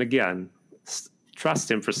the end, and again, trusts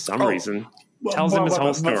him for some reason. Tells him his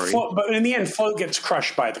whole story. But in the end, Float gets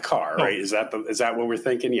crushed by the car, right? Is that what we're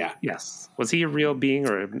thinking? Yeah. Yes. Was he a real being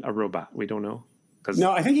or a robot? We don't know.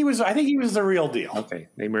 No, I think he was the real deal. Okay,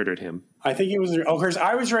 they murdered him. I think he was. Of course,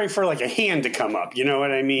 I was ready for like a hand to come up. You know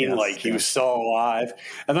what I mean? Yes, he was still alive.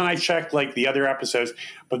 And then I checked like the other episodes,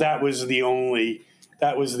 but that was the only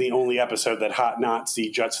episode that Hot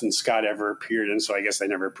Nazi Judson Scott ever appeared in. So I guess they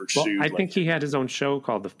never pursued. Well, I think he had his own show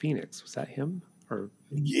called The Phoenix. Was that him? Or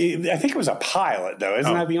I think it was a pilot, though.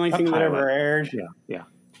 Isn't that the only thing that ever aired? Yeah.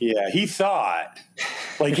 Yeah, he thought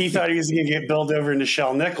he was going to get billed over into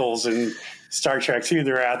Nichelle Nichols and Star Trek II,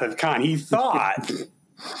 The Wrath of Khan. He thought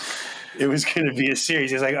it was going to be a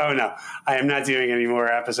series. He's like, oh, no, I am not doing any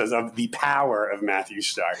more episodes of The Power of Matthew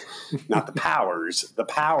Starr. Not The Powers, The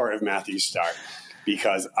Power of Matthew Starr,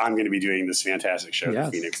 because I'm going to be doing this fantastic show,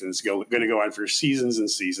 The Phoenix, and it's going to go on for seasons and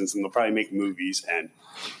seasons, and they'll probably make movies. And,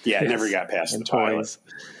 it never got past the pilot.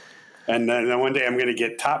 And then one day I'm going to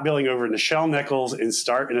get top billing over Nichelle Nichols in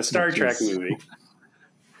a Star Trek movie.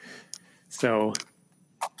 So...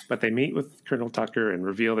 But they meet with Colonel Tucker and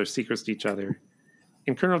reveal their secrets to each other.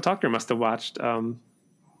 And Colonel Tucker must have watched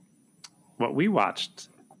what we watched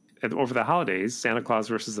over the holidays, Santa Claus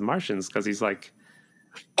versus the Martians, because he's like,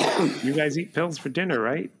 you guys eat pills for dinner,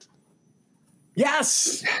 right?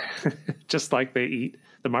 Yes! Just like the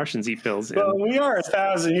Martians eat pills. Well, we are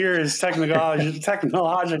 1,000 years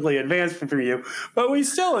technologically advanced from you, but we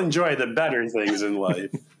still enjoy the better things in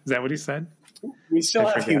life. Is that what he said? We still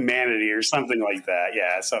have humanity or something like that.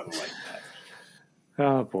 Yeah, something like that.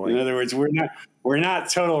 Oh, boy. In other words, we're not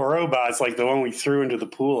total robots like the one we threw into the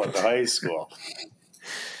pool at the high school.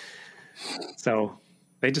 So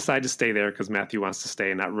they decide to stay there because Matthew wants to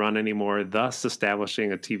stay and not run anymore, thus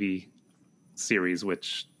establishing a TV series,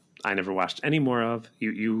 which I never watched any more of.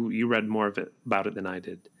 You read more about it than I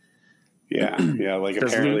did. Yeah.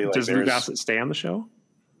 Apparently, does Lou Gossett stay on the show?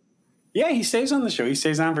 Yeah, he stays on the show. He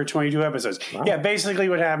stays on for 22 episodes. Wow. Yeah, basically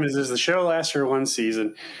what happens is the show lasts for one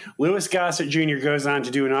season. Louis Gossett Jr. goes on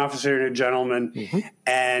to do An Officer and a Gentleman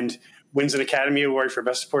and wins an Academy Award for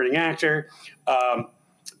Best Supporting Actor.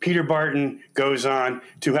 Peter Barton goes on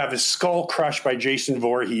to have his skull crushed by Jason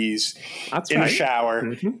Voorhees a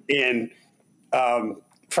shower in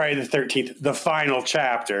Friday the 13th, the final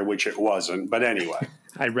chapter, which it wasn't. But anyway.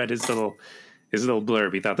 I read his little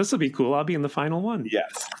blurb. He thought, this will be cool. I'll be in the final one.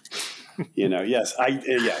 Yes. I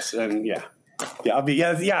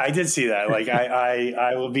did see that. Like,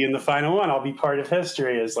 I will be in the final one. I'll be part of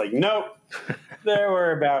history. It's like, nope, there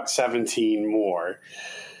were about 17 more.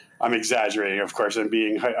 I'm exaggerating, of course. I'm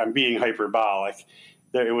being hyperbolic.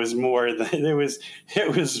 It was more than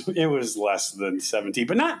it was less than 17,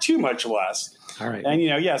 but not too much less. All right. And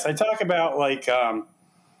yes, I talk about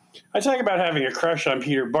having a crush on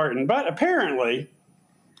Peter Barton, but apparently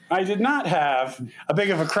I did not have a big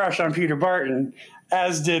of a crush on Peter Barton,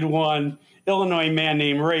 as did one Illinois man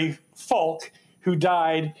named Ray Falk, who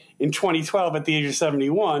died in 2012 at the age of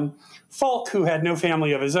 71. Falk, who had no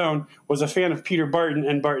family of his own, was a fan of Peter Barton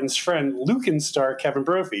and Barton's friend, Lucan star Kevin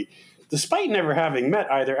Brophy. Despite never having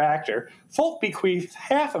met either actor, Folk bequeathed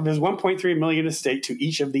half of his $1.3 million estate to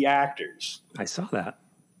each of the actors. I saw that.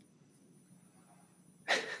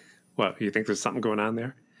 What, you think there's something going on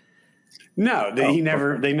there? No, they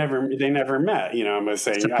never met. You know, I'm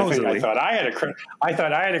saying. I thought I had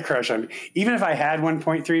a crush on. Even if I had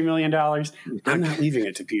 $1.3 million, I'm not leaving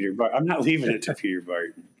it to Peter. I'm not leaving it to Peter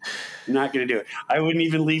Barton. I'm not going to do it. I wouldn't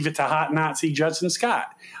even leave it to hot Nazi Judson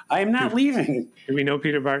Scott. I am not leaving. Do we know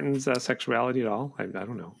Peter Barton's sexuality at all? I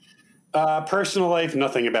don't know. Personal life,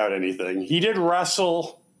 nothing about anything. He did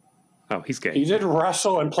wrestle. Oh, he's gay. He did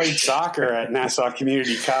wrestle and played soccer at Nassau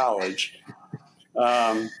Community College.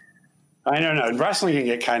 I don't know. Wrestling can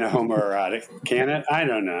get kind of homoerotic, can it? I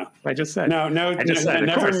don't know. I just said.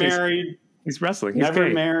 Never married. He's wrestling. He's never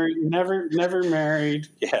married. Never married.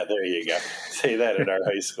 Yeah, there you go. Say that at our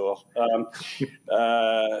high school.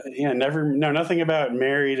 Nothing about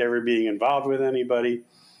married, ever being involved with anybody.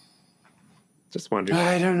 Just wondering.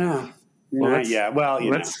 I don't know. Well,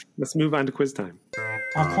 let's move on to quiz time.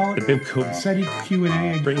 I'll call it the Bimco SETI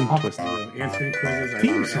Q&A. Brain Twister. Answering quizzes.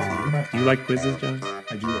 Theme song. Do you like quizzes, John?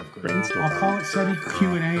 I do love quizzes. Brainstorm. I'll call it SETI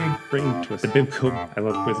Q&A. Brain Twister. The Bimco. I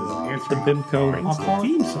love quizzes. The Bimco. I'll call it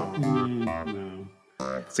theme song. No.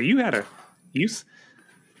 So you had you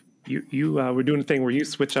were doing a thing where you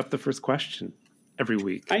switch up the first question every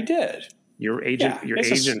week. I did. Your agent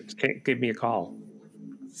gave me a call.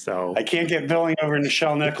 So I can't get billing over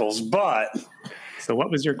Nichelle Nichols, but so what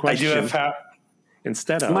was your question? I do have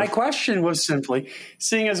instead of my question was simply,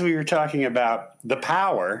 seeing as we were talking about the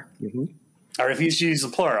power, or if you use the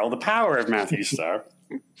plural, the power of Matthew Starr,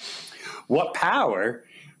 what power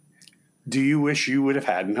do you wish you would have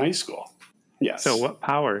had in high school? Yes. So what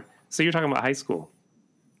power? So you're talking about high school.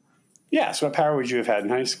 Yes. What power would you have had in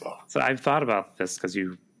high school? So I've thought about this because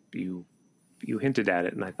you hinted at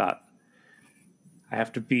it, and I thought you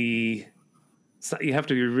have to be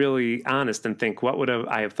really honest and think, what would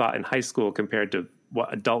I have thought in high school compared to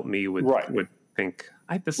what adult me would think.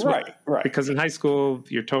 Right. Because in high school,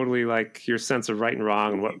 you're totally like your sense of right and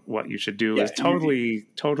wrong and what you should do is totally.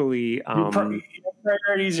 Your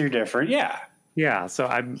priorities are different. Yeah. Yeah. So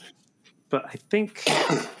I'm going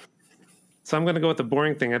to go with the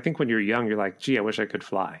boring thing. I think when you're young, you're like, gee, I wish I could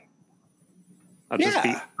fly. I'll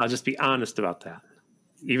just be honest about that.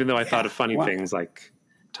 Even though I thought of funny things like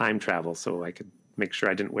time travel, so I could make sure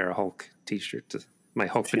I didn't wear a Hulk T-shirt to my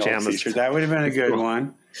Hulk pajamas. That would have been a good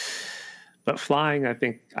one. But flying, I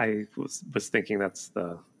think I was thinking that's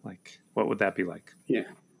what would that be like? Yeah.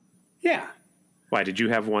 Yeah. Why did you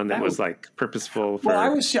have one that was like purposeful?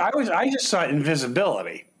 I just saw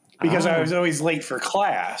invisibility because I was always late for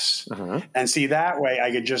class, and see that way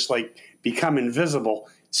I could just like become invisible,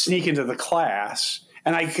 sneak into the class.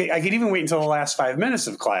 And I could even wait until the last 5 minutes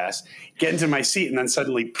of class, get into my seat, and then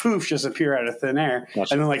suddenly, poof, just appear out of thin air.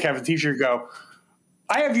 Gotcha. And then like have a teacher go,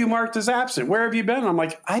 I have you marked as absent. Where have you been? I'm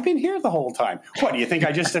like, I've been here the whole time. What, do you think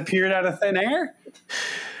I just appeared out of thin air?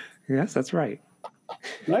 Yes, that's right.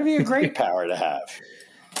 That'd be a great power to have.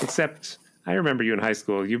 Except I remember you in high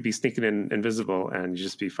school. You'd be sneaking in invisible and you'd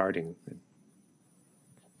just be farting.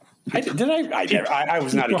 I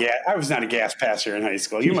was not a gas passer in high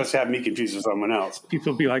school. You must have me confused with someone else.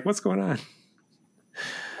 People be like, "What's going on?"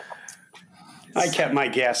 I kept my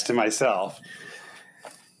gas to myself.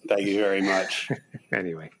 Thank you very much.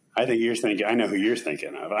 Anyway, I know who you're thinking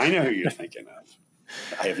of. I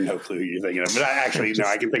have no clue who you're thinking of, but I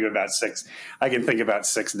can think of about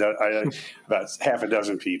six. About half a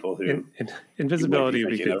dozen people who invisibility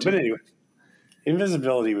would be good. But anyway,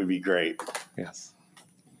 invisibility would be great. Yes.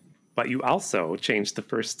 But you also changed the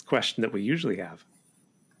first question that we usually have.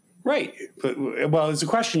 Right. Well, it's a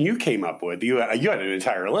question you came up with. You had an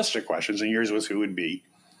entire list of questions, and yours was who would be.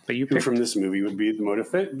 But who from this movie would be the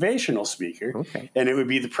motivational speaker. Okay. And it would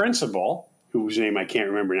be the principal, whose name I can't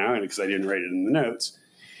remember now because I didn't write it in the notes,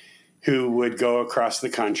 who would go across the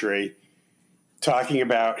country talking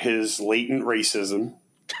about his latent racism.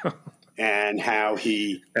 And how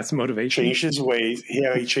that's motivation. Changed his ways.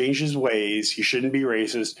 Yeah, he changed his ways. You shouldn't be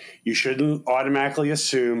racist. You shouldn't automatically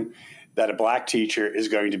assume that a black teacher is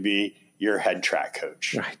going to be your head track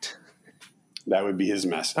coach. Right. That would be his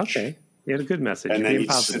message. Okay. He had a good message. And then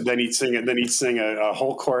he'd sing a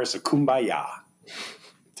whole chorus of Kumbaya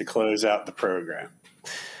to close out the program.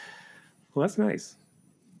 Well, that's nice.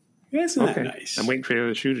 Isn't that nice? I'm waiting for the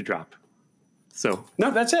other shoe to drop. So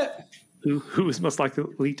no, that's it. Who is most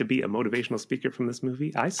likely to be a motivational speaker from this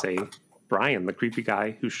movie? I say Brian, the creepy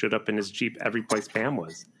guy who showed up in his Jeep every place Pam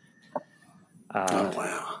was. Oh,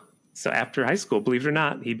 wow. So after high school, believe it or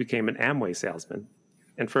not, he became an Amway salesman.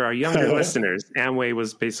 And for our younger listeners, Amway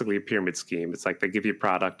was basically a pyramid scheme. It's like they give you a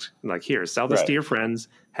product, like, here, sell this to your friends,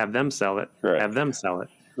 have them sell it, have them sell it.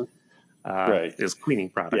 It was cleaning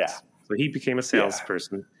products. Yeah. So he became a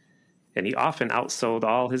salesperson, and he often outsold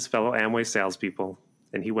all his fellow Amway salespeople,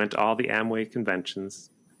 and he went to all the Amway conventions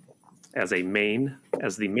as the main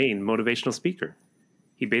motivational speaker.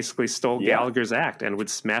 He basically stole Gallagher's act and would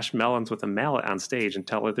smash melons with a mallet on stage and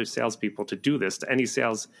tell other salespeople to do this to any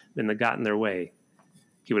salesman that got in their way.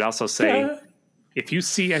 He would also say, if you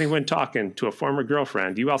see anyone talking to a former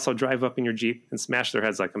girlfriend, you also drive up in your Jeep and smash their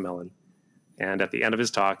heads like a melon. And at the end of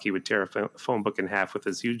his talk, he would tear a phone book in half with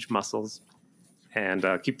his huge muscles and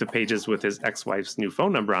keep the pages with his ex-wife's new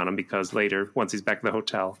phone number on them, because later, once he's back at the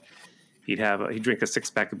hotel, he'd drink a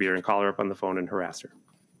 6-pack of beer and call her up on the phone and harass her.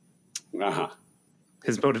 Uh-huh.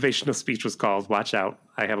 His motivational speech was called, "Watch out,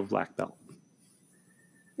 I have a black belt."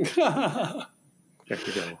 There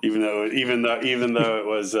you go. Even though it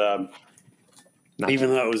was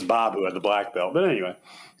Bob who had the black belt. But anyway.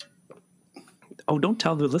 Oh, don't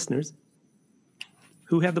tell the listeners.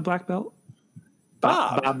 Who had the black belt?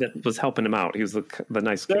 Bob that was helping him out. He was the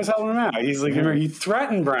nice guy. That was helping him out. He's like, he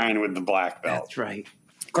threatened Brian with the black belt. That's right.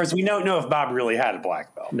 Of course, we don't know if Bob really had a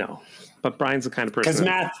black belt. No, but Brian's the kind of person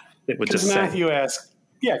that would just Matthew asked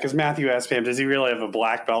Pam, does he really have a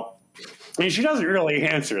black belt? I mean, she doesn't really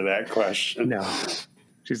answer that question. No.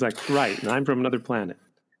 She's like, right, and I'm from another planet.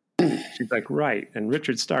 She's like, right, and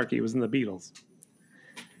Richard Starkey was in the Beatles.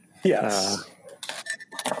 Yes.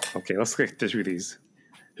 Okay, let's get through these.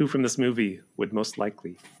 Who from this movie would most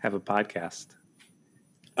likely have a podcast?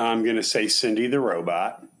 I'm going to say Cindy the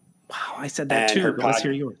Robot. Wow, I said that too. Let's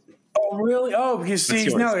hear yours. Oh, really? Oh, because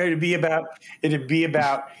it'd be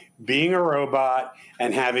about being a robot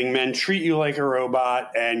and having men treat you like a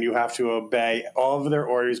robot, and you have to obey all of their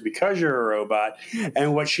orders because you're a robot.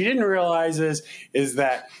 And what she didn't realize is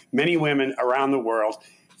that many women around the world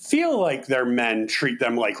feel like their men treat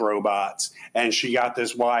them like robots. And she got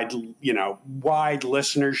this wide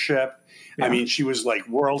listenership. Yeah. I mean, she was like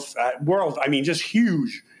world. I mean, just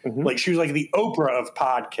huge. Mm-hmm. Like she was like the Oprah of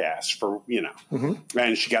podcasts mm-hmm.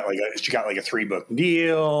 And she got like a 3-book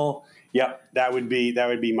deal. Yep. That would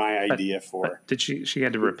be my idea for her. Did she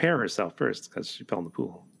had to repair herself first because she fell in the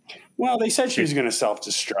pool? Well, they said she was going to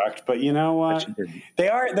self-destruct, but you know what? They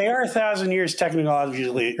are 1,000 years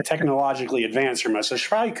technologically advanced from us, so she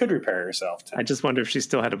probably could repair herself. I just wonder if she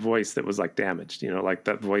still had a voice that was like damaged, like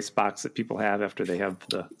that voice box that people have after they have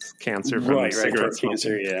the cancer from cigarette smoking.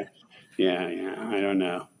 Cancer, yeah. I don't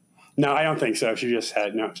know. No, I don't think so. She just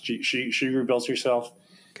had She rebuilt herself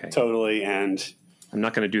totally, and I'm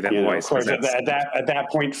not going to do that voice. Of course, at that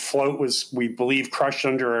point, Float was, we believe, crushed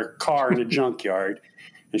under a car in a junkyard.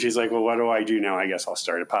 And she's like, well, what do I do now? I guess I'll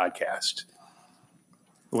start a podcast.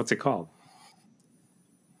 What's it called?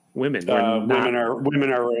 Women.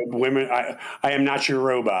 Women are. I am not your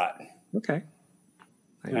robot. Okay.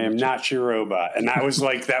 I am not your robot. And that was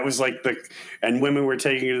like and women were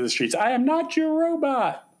taking it to the streets. I am not your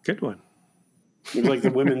robot. Good one. It was like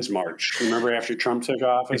the Women's March. Remember after Trump took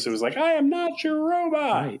office, it was like, I am not your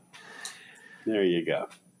robot. Right. There you go.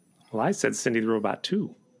 Well, I said Cindy the Robot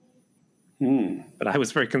too. But I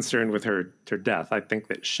was very concerned with her death. I think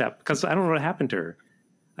that Shep, because I don't know what happened to her.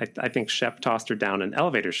 I think Shep tossed her down an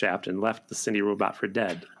elevator shaft and left the Cindy Robot for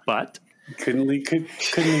dead. But couldn't leave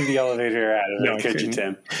the elevator out of it, could you,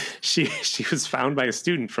 Tim? She was found by a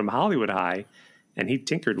student from Hollywood High, and he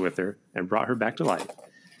tinkered with her and brought her back to life.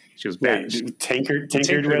 She was bad. Tinkered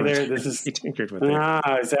with her. He tinkered with her.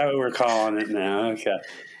 Ah, is that what we're calling it now? Okay.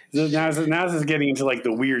 So now this is getting into like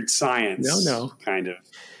the weird science. No, kind of.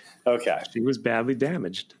 Okay. She was badly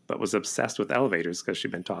damaged, but was obsessed with elevators because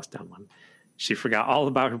she'd been tossed down one. She forgot all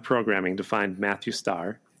about her programming to find Matthew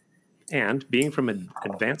Starr. And being from an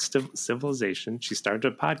advanced civilization, she started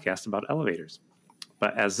a podcast about elevators.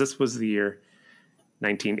 But as this was the year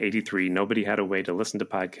 1983, nobody had a way to listen to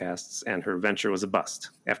podcasts, and her venture was a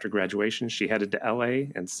bust. After graduation, she headed to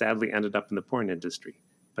L.A. and sadly ended up in the porn industry.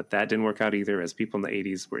 But that didn't work out either, as people in the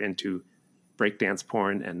 80s were into breakdance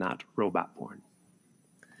porn and not robot porn.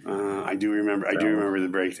 I do remember the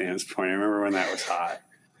breakdance porn. I remember when that was hot.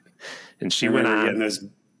 And she went on.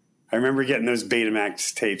 I remember getting those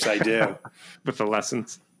Betamax tapes. I do. With the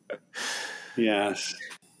lessons. Yes.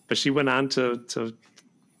 But she went on to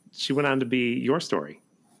be your story.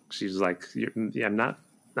 She was like, I'm not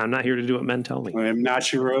here to do what men tell me. I am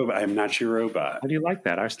not your robot. I am not your robot. How do you like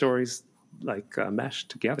that? Our stories mesh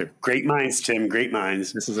together. Great minds, Tim. Great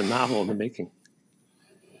minds. This is a novel in the making.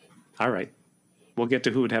 All right. We'll get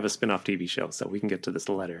to who would have a spin-off TV show, so we can get to this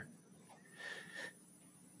letter.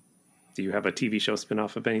 Do you have a TV show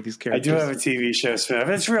spinoff of any of these I characters? do have a TV show spinoff.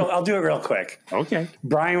 It's real. I'll do it real quick. Okay.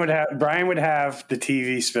 Brian would have the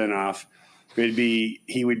TV spinoff.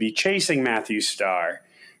 He would be chasing Matthew Starr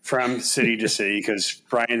from city to city because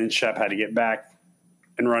Brian and Shep had to get back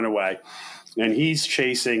and run away, and he's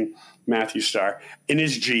chasing Matthew Starr in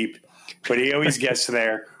his Jeep, but he always gets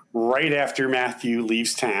there right after Matthew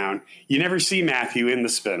leaves town. You never see Matthew in the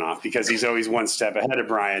spinoff because he's always one step ahead of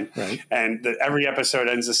Brian. Right. And every episode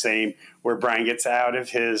ends the same, where Brian gets out of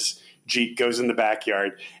his Jeep, goes in the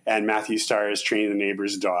backyard, and Matthew Starr is training the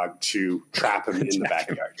neighbor's dog to trap him in the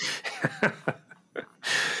backyard.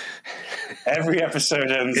 Every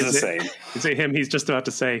episode ends the same. Is it him? He's just about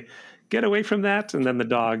to say, "Get away from that," and then the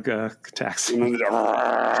dog attacks him. And then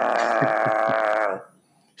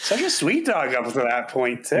such a sweet dog up to that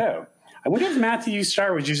point, too. I wonder if Matthew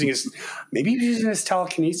Starr was using his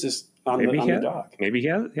telekinesis on the dog. Maybe he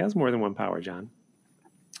has more than one power, John.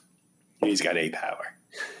 He's got a power.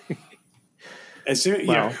 As soon,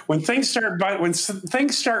 when things start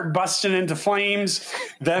busting into flames,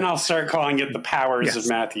 then I'll start calling it the powers of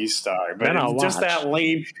Matthew Starr. But then I'll just watch. that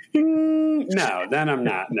lame. No, then I'm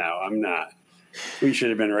not. No, I'm not. We should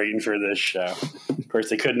have been waiting for this show. Of course,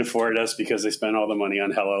 they couldn't afford us because they spent all the money on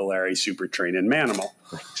Hello Larry, Super Train, and Manimal.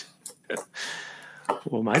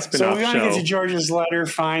 Well, my spinoff So we want to show. get to George's letter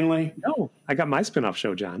finally. No, I got my spinoff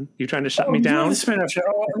show, John. You trying to shut me down? The spinoff show.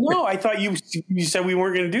 Oh, no, I thought you said we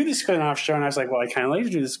weren't going to do the spinoff show, and I was like, well, I kind of like to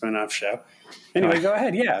do the spinoff show. Anyway, go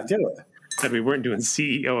ahead. Yeah, do it. Said we weren't doing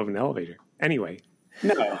CEO of an elevator. Anyway,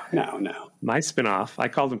 No. my spinoff. I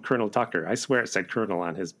called him Colonel Tucker. I swear it said Colonel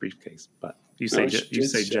on his briefcase, but you say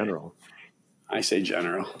General. I say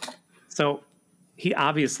General. So he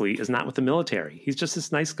obviously is not with the military. He's just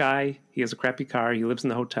this nice guy. He has a crappy car. He lives in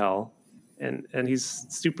the hotel, and he's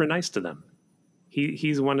super nice to them.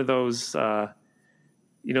 He's one of those,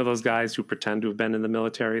 those guys who pretend to have been in the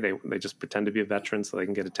military. They just pretend to be a veteran so they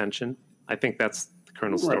can get attention. I think that's the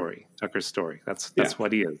Colonel's story, Tucker's story. That's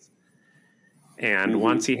what he is. And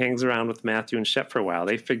once he hangs around with Matthew and Shep for a while,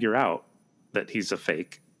 they figure out that he's a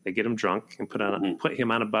fake. They get him drunk and put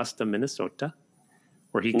him on a bus to Minnesota,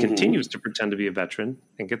 where he continues to pretend to be a veteran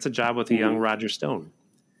and gets a job with a young Roger Stone.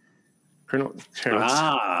 Colonel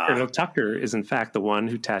Tucker is, in fact, the one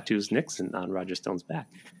who tattoos Nixon on Roger Stone's back.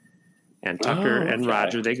 And Tucker and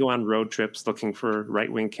Roger, they go on road trips looking for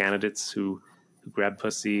right-wing candidates who grab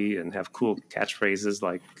pussy and have cool catchphrases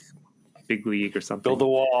like Big League or something. Build a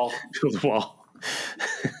wall. Build a wall.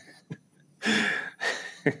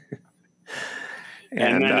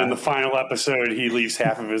 And then in the final episode, he leaves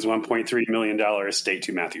half of his $1.3 million estate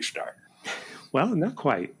to Matthew Starr. Well, not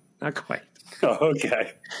quite. Not quite. Oh,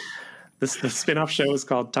 okay. The spinoff show is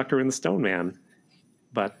called Tucker and the Stone Man.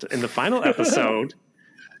 But in the final episode,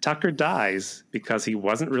 Tucker dies because he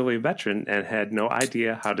wasn't really a veteran and had no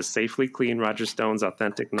idea how to safely clean Roger Stone's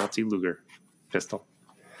authentic Nazi Luger pistol.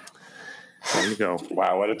 There you go.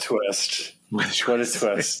 Wow, what a twist. What a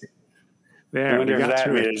twist. There, I wonder if that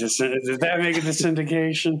made made it. Did that make it to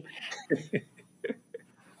syndication?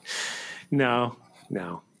 No.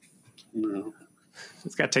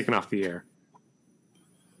 It's got taken off the air.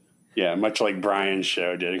 Yeah, much like Brian's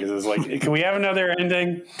show did, because it was like, can we have another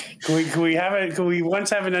ending? Can we once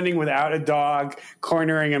have an ending without a dog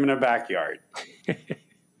cornering him in a backyard?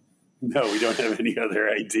 No, we don't have any other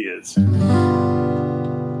ideas.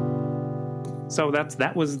 So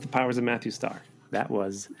that was the powers of Matthew Starr. That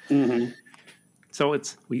was. So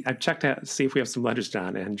I checked out to see if we have some letters,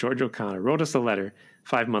 John, and George O'Connor wrote us a letter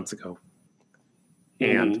 5 months ago.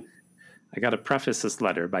 And I got to preface this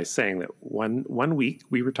letter by saying that one week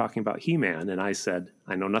we were talking about He-Man, and I said,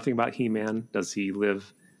 I know nothing about He-Man. Does he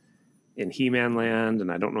live in He-Man land?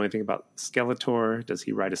 And I don't know anything about Skeletor. Does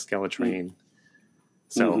he ride a Skeletrain?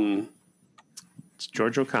 So it's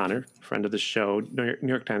George O'Connor, friend of the show, New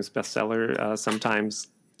York Times bestseller, sometimes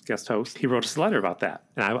guest host. He wrote us a letter about that.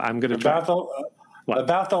 And I'm going to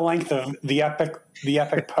about the length of the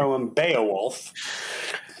epic poem Beowulf.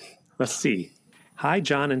 Let's see. Hi,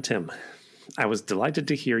 John and Tim. I was delighted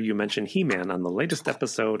to hear you mention He-Man on the latest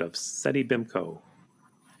episode of SETI BIMCO.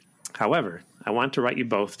 However, I want to write you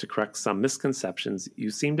both to correct some misconceptions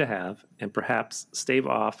you seem to have and perhaps stave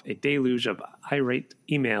off a deluge of irate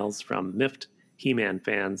emails from miffed He-Man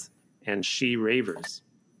fans and she-ravers.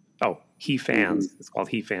 Oh, he-fans. It's called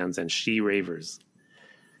he-fans and she-ravers.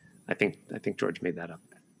 I think George made that up.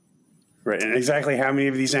 Right. And exactly how many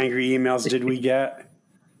of these angry emails did we get?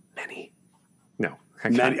 Many. No.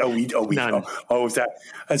 None. None.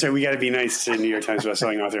 That's right. We got to be nice to New York Times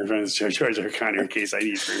bestselling author and friends George O'Connor in case I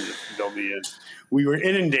need for him to fill me in. We were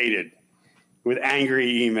inundated with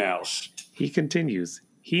angry emails. He continues,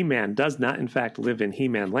 He-Man does not, in fact, live in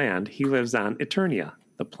He-Man land. He lives on Eternia,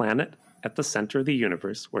 the planet at the center of the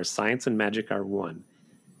universe where science and magic are one.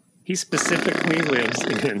 He specifically lives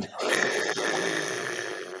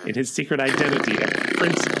in his secret identity as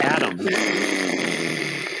Prince Adam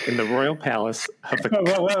in the royal palace of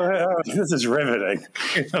the, This is riveting.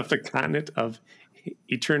 of the continent of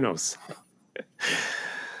Eternos.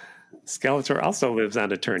 Skeletor also lives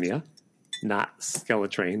on Eternia, not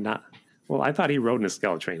Skeletrain. Well, I thought he rode in a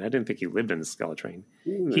Skeletrain. I didn't think he lived in a Skeletrain.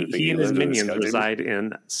 He and his minions reside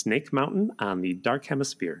in Snake Mountain on the Dark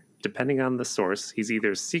Hemisphere. Depending on the source, he's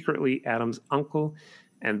either secretly Adam's uncle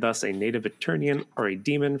and thus a native Eternian or a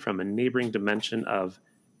demon from a neighboring dimension of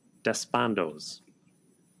Despondos.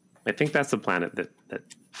 I think that's the planet that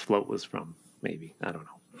Float was from, maybe. I don't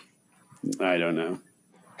know. I don't know.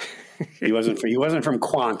 He wasn't from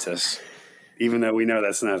Qantas, even though we know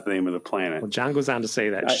that's not the name of the planet. Well, John goes on to say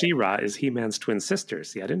that She-Ra is He-Man's twin sister.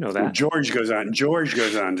 See, I didn't know that. George goes on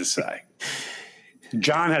to say.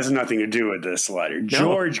 John has nothing to do with this letter.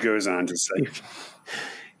 George goes on to say.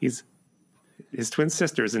 His twin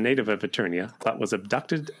sister is a native of Eternia, but was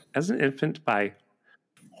abducted as an infant by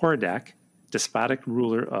Hordak, despotic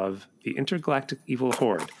ruler of the intergalactic evil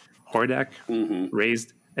horde. Hordak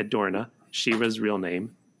raised Adorna, She-Ra's real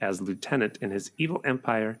name, as lieutenant in his evil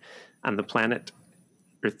empire on the planet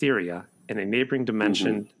Etheria in a neighboring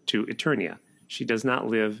dimension to Eternia. She does not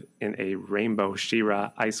live in a Rainbow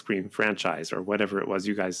She-Ra ice cream franchise or whatever it was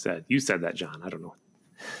you guys said. You said that, John. I don't know.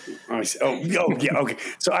 Yeah, okay.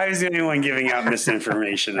 So I was the only one giving out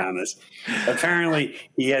misinformation on this. Apparently,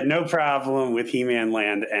 he had no problem with He-Man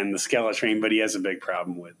Land and the Skeletrain, but he has a big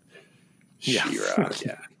problem with She-Ra.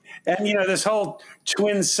 Yeah. And, this whole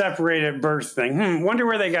twin separated birth thing. Wonder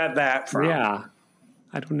where they got that from. Yeah.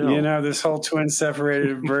 I don't know. This whole twin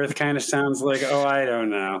separated birth kind of sounds like, I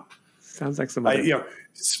don't know. Sounds like somebody.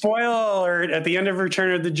 Spoiler alert at the end of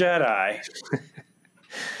Return of the Jedi.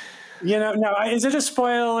 Now, is it a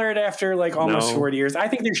spoiler alert after almost 40 years? I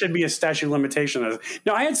think there should be a statute of limitation.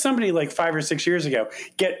 No, I had somebody 5 or 6 years ago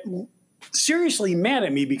get seriously mad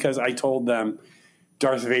at me because I told them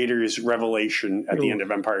Darth Vader's revelation at the end of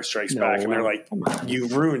Empire Strikes Back. And they're like,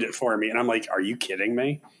 you've ruined it for me. And I'm like, are you kidding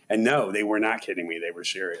me? And no, they were not kidding me. They were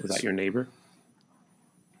serious. Was that your neighbor?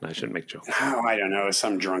 I shouldn't make jokes. Oh, I don't know.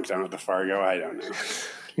 Some drunk down at the Fargo. I don't know.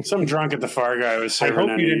 Some drunk at the Fargo. I was serving.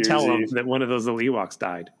 I hope you didn't tell him that one of those Ewoks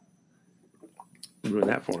died. Ruin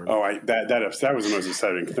that for him. Oh, that was the most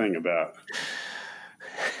exciting thing about.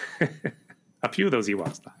 A few of those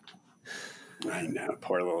Ewoks died. I know,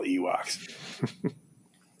 poor little Ewoks.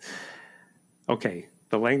 Okay,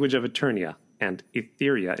 the language of Eternia and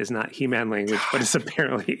Etheria is not He-Man language, but it's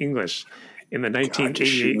apparently English. In the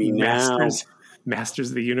 1988 Masters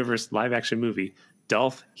of the Universe live-action movie,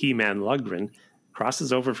 Dolph He-Man Lundgren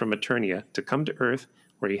crosses over from Eternia to come to Earth,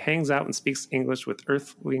 where he hangs out and speaks English with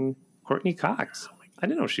Earthling Courtney Cox. I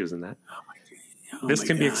didn't know she was in that. This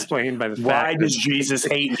can be explained by the fact why does Jesus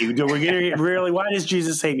hate you? Why does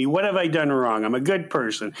Jesus hate me? What have I done wrong? I'm a good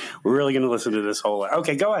person. We're really going to listen to this whole.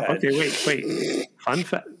 Okay, go ahead. Okay, wait. Fun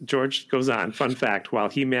fact. George goes on. Fun fact. While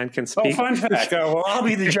He-Man can speak. Oh, fun fact. Oh, well, I'll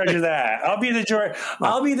be the judge of that. I'll be the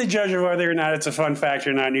judge of whether or not it's a fun fact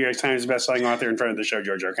or not. New York Times bestselling author in front of the show,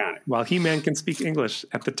 George O'Connor. While He-Man can speak English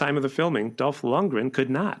at the time of the filming, Dolph Lundgren could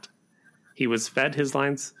not. He was fed his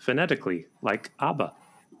lines phonetically, like Abba.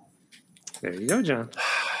 There you go, John.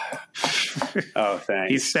 Oh,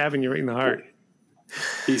 thanks. He's stabbing you right in the heart.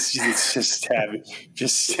 He's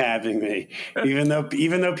just stabbing me. Even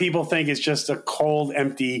though people think it's just a cold,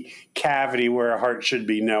 empty cavity where a heart should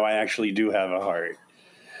be. No, I actually do have a heart.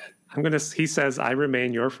 He says, I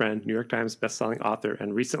remain your friend, New York Times bestselling author,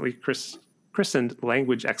 and recently christened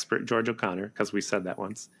language expert George O'Connor, because we said that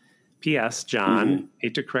once. P.S. John,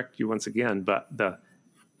 hate to correct you once again, but the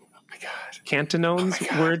Cantanone's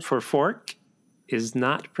word for fork is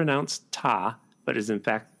not pronounced ta, but is in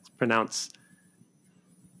fact pronounced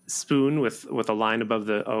spoon with a line above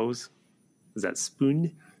the O's. Is that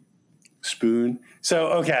spoon? Spoon.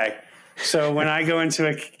 So when I go into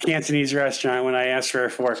a Cantonese restaurant, when I ask for a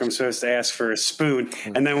fork, I'm supposed to ask for a spoon.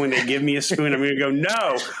 And then when they give me a spoon, I'm going to go,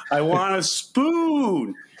 no, I want a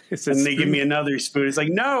spoon. And they give me another spoon. It's like,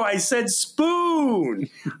 no, I said spoon.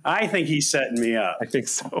 I think he's setting me up. I think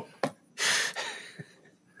so.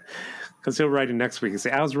 Because he'll write it next week and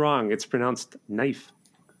say, I was wrong. It's pronounced knife.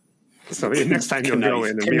 So next time you'll go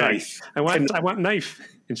in and be like, I want knife.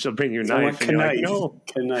 And she'll bring you a knife. And you're like, no.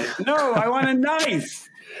 No, I want a knife.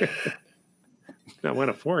 I want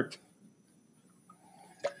a fork.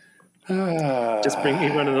 Just bring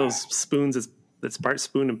me one of those spoons that's part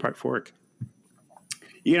spoon and part fork.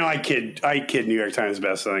 I kid New York Times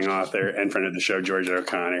bestselling author and friend of the show, George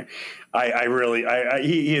O'Connor.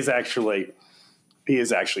 He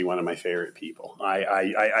is actually one of my favorite people.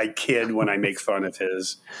 I kid when I make fun of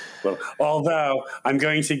his. Well, although I'm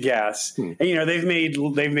going to guess, and, they've made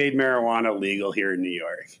marijuana legal here in New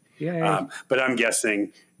York. Yeah. But I'm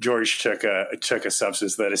guessing George took a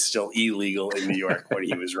substance that is still illegal in New York when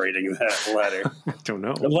he was writing that letter. I don't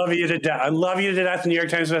know. I love you to death. I love you to death. New York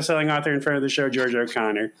Times bestselling author in front of the show, George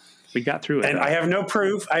O'Connor. We got through it. And I have no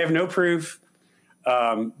proof.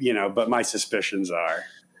 But my suspicions are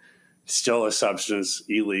still a substance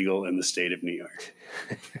illegal in the state of New York.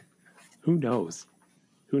 Who knows?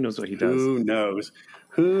 Who knows what he does?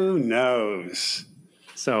 Who knows?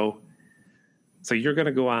 So you're going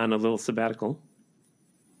to go on a little sabbatical.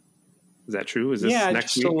 Is that true? Is this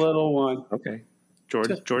next week? Just a little one. Okay. George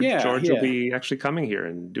will be actually coming here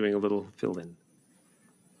and doing a little fill-in.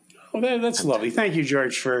 Oh, that's lovely. Thank you,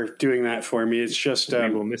 George, for doing that for me. It's just we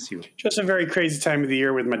will miss you. Just a very crazy time of the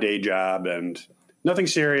year with my day job and nothing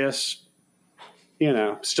serious.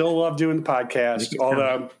 Still love doing the podcast.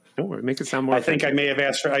 Although, don't worry, make it sound more. I think I may have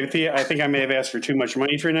asked for too much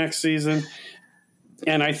money for next season,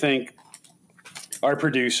 and I think our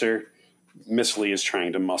producer, Miss Lee, is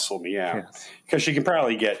trying to muscle me out because she can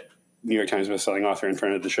probably get New York Times bestselling author in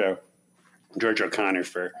front of the show, George O'Connor,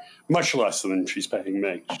 for much less than she's paying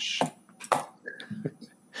me.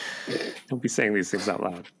 Don't be saying these things out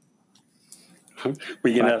loud.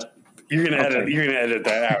 You're gonna edit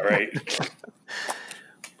that out, right?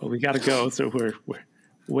 Well, we got to go, so we're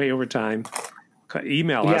way over time.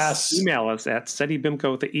 Email us at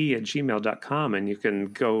SetiBimco@gmail.com, and you can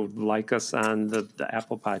go like us on the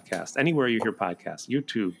Apple Podcast, anywhere you hear podcasts,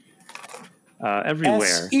 YouTube,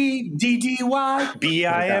 everywhere.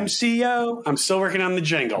 SEDDYBIMCO. I'm still working on the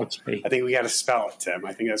jingle. Okay. I think we got to spell it, Tim.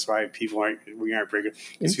 I think that's why we aren't very good,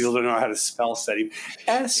 because people don't know how to spell SETI.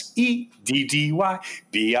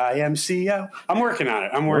 SEDDYBIMCO. I'm working on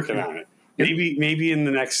it. Maybe in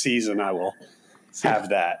the next season I will have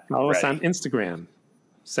that. Follow us on Instagram,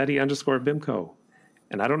 SETI_BIMCO.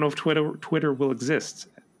 And I don't know if Twitter will exist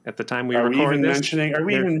at the time we record this. Are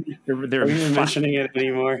we even mentioning it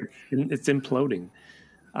anymore? It's imploding.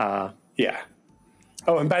 Yeah.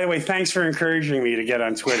 Oh, and by the way, thanks for encouraging me to get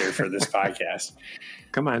on Twitter for this podcast.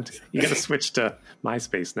 Come on. You got to switch to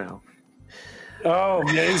MySpace now. Oh,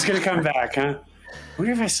 yeah, it's going to come back, huh? I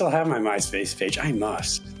wonder if I still have my MySpace page. I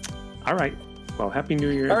must. All right. Well, Happy New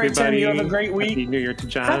Year, all right, everybody. Tim, you have a great week. Happy New Year to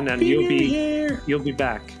John, and you'll be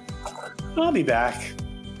back. I'll be back.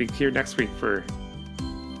 Be here next week for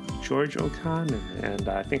George O'Connor, and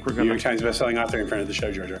I think we're going to... New York Times bestselling author in front of the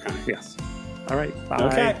show, George O'Connor. Yes. All right. Bye.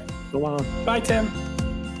 Okay. So long. Bye, Tim.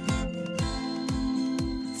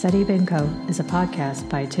 SETI BIMCO is a podcast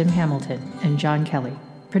by Tim Hamilton and John Kelly.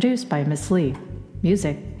 Produced by Miss Lee.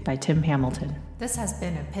 Music by Tim Hamilton. This has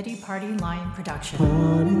been a Pity Party Line production.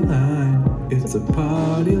 Party line, it's a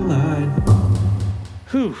party line.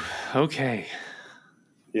 Whew. Okay.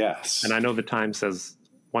 Yes. And I know the time says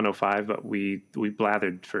 1:05, but we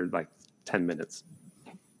blathered for like 10 minutes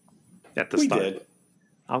at the start. We did.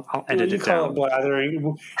 I'll edit it down. You call it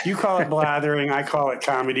blathering. You call it blathering. I call it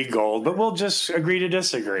comedy gold. But we'll just agree to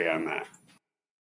disagree on that.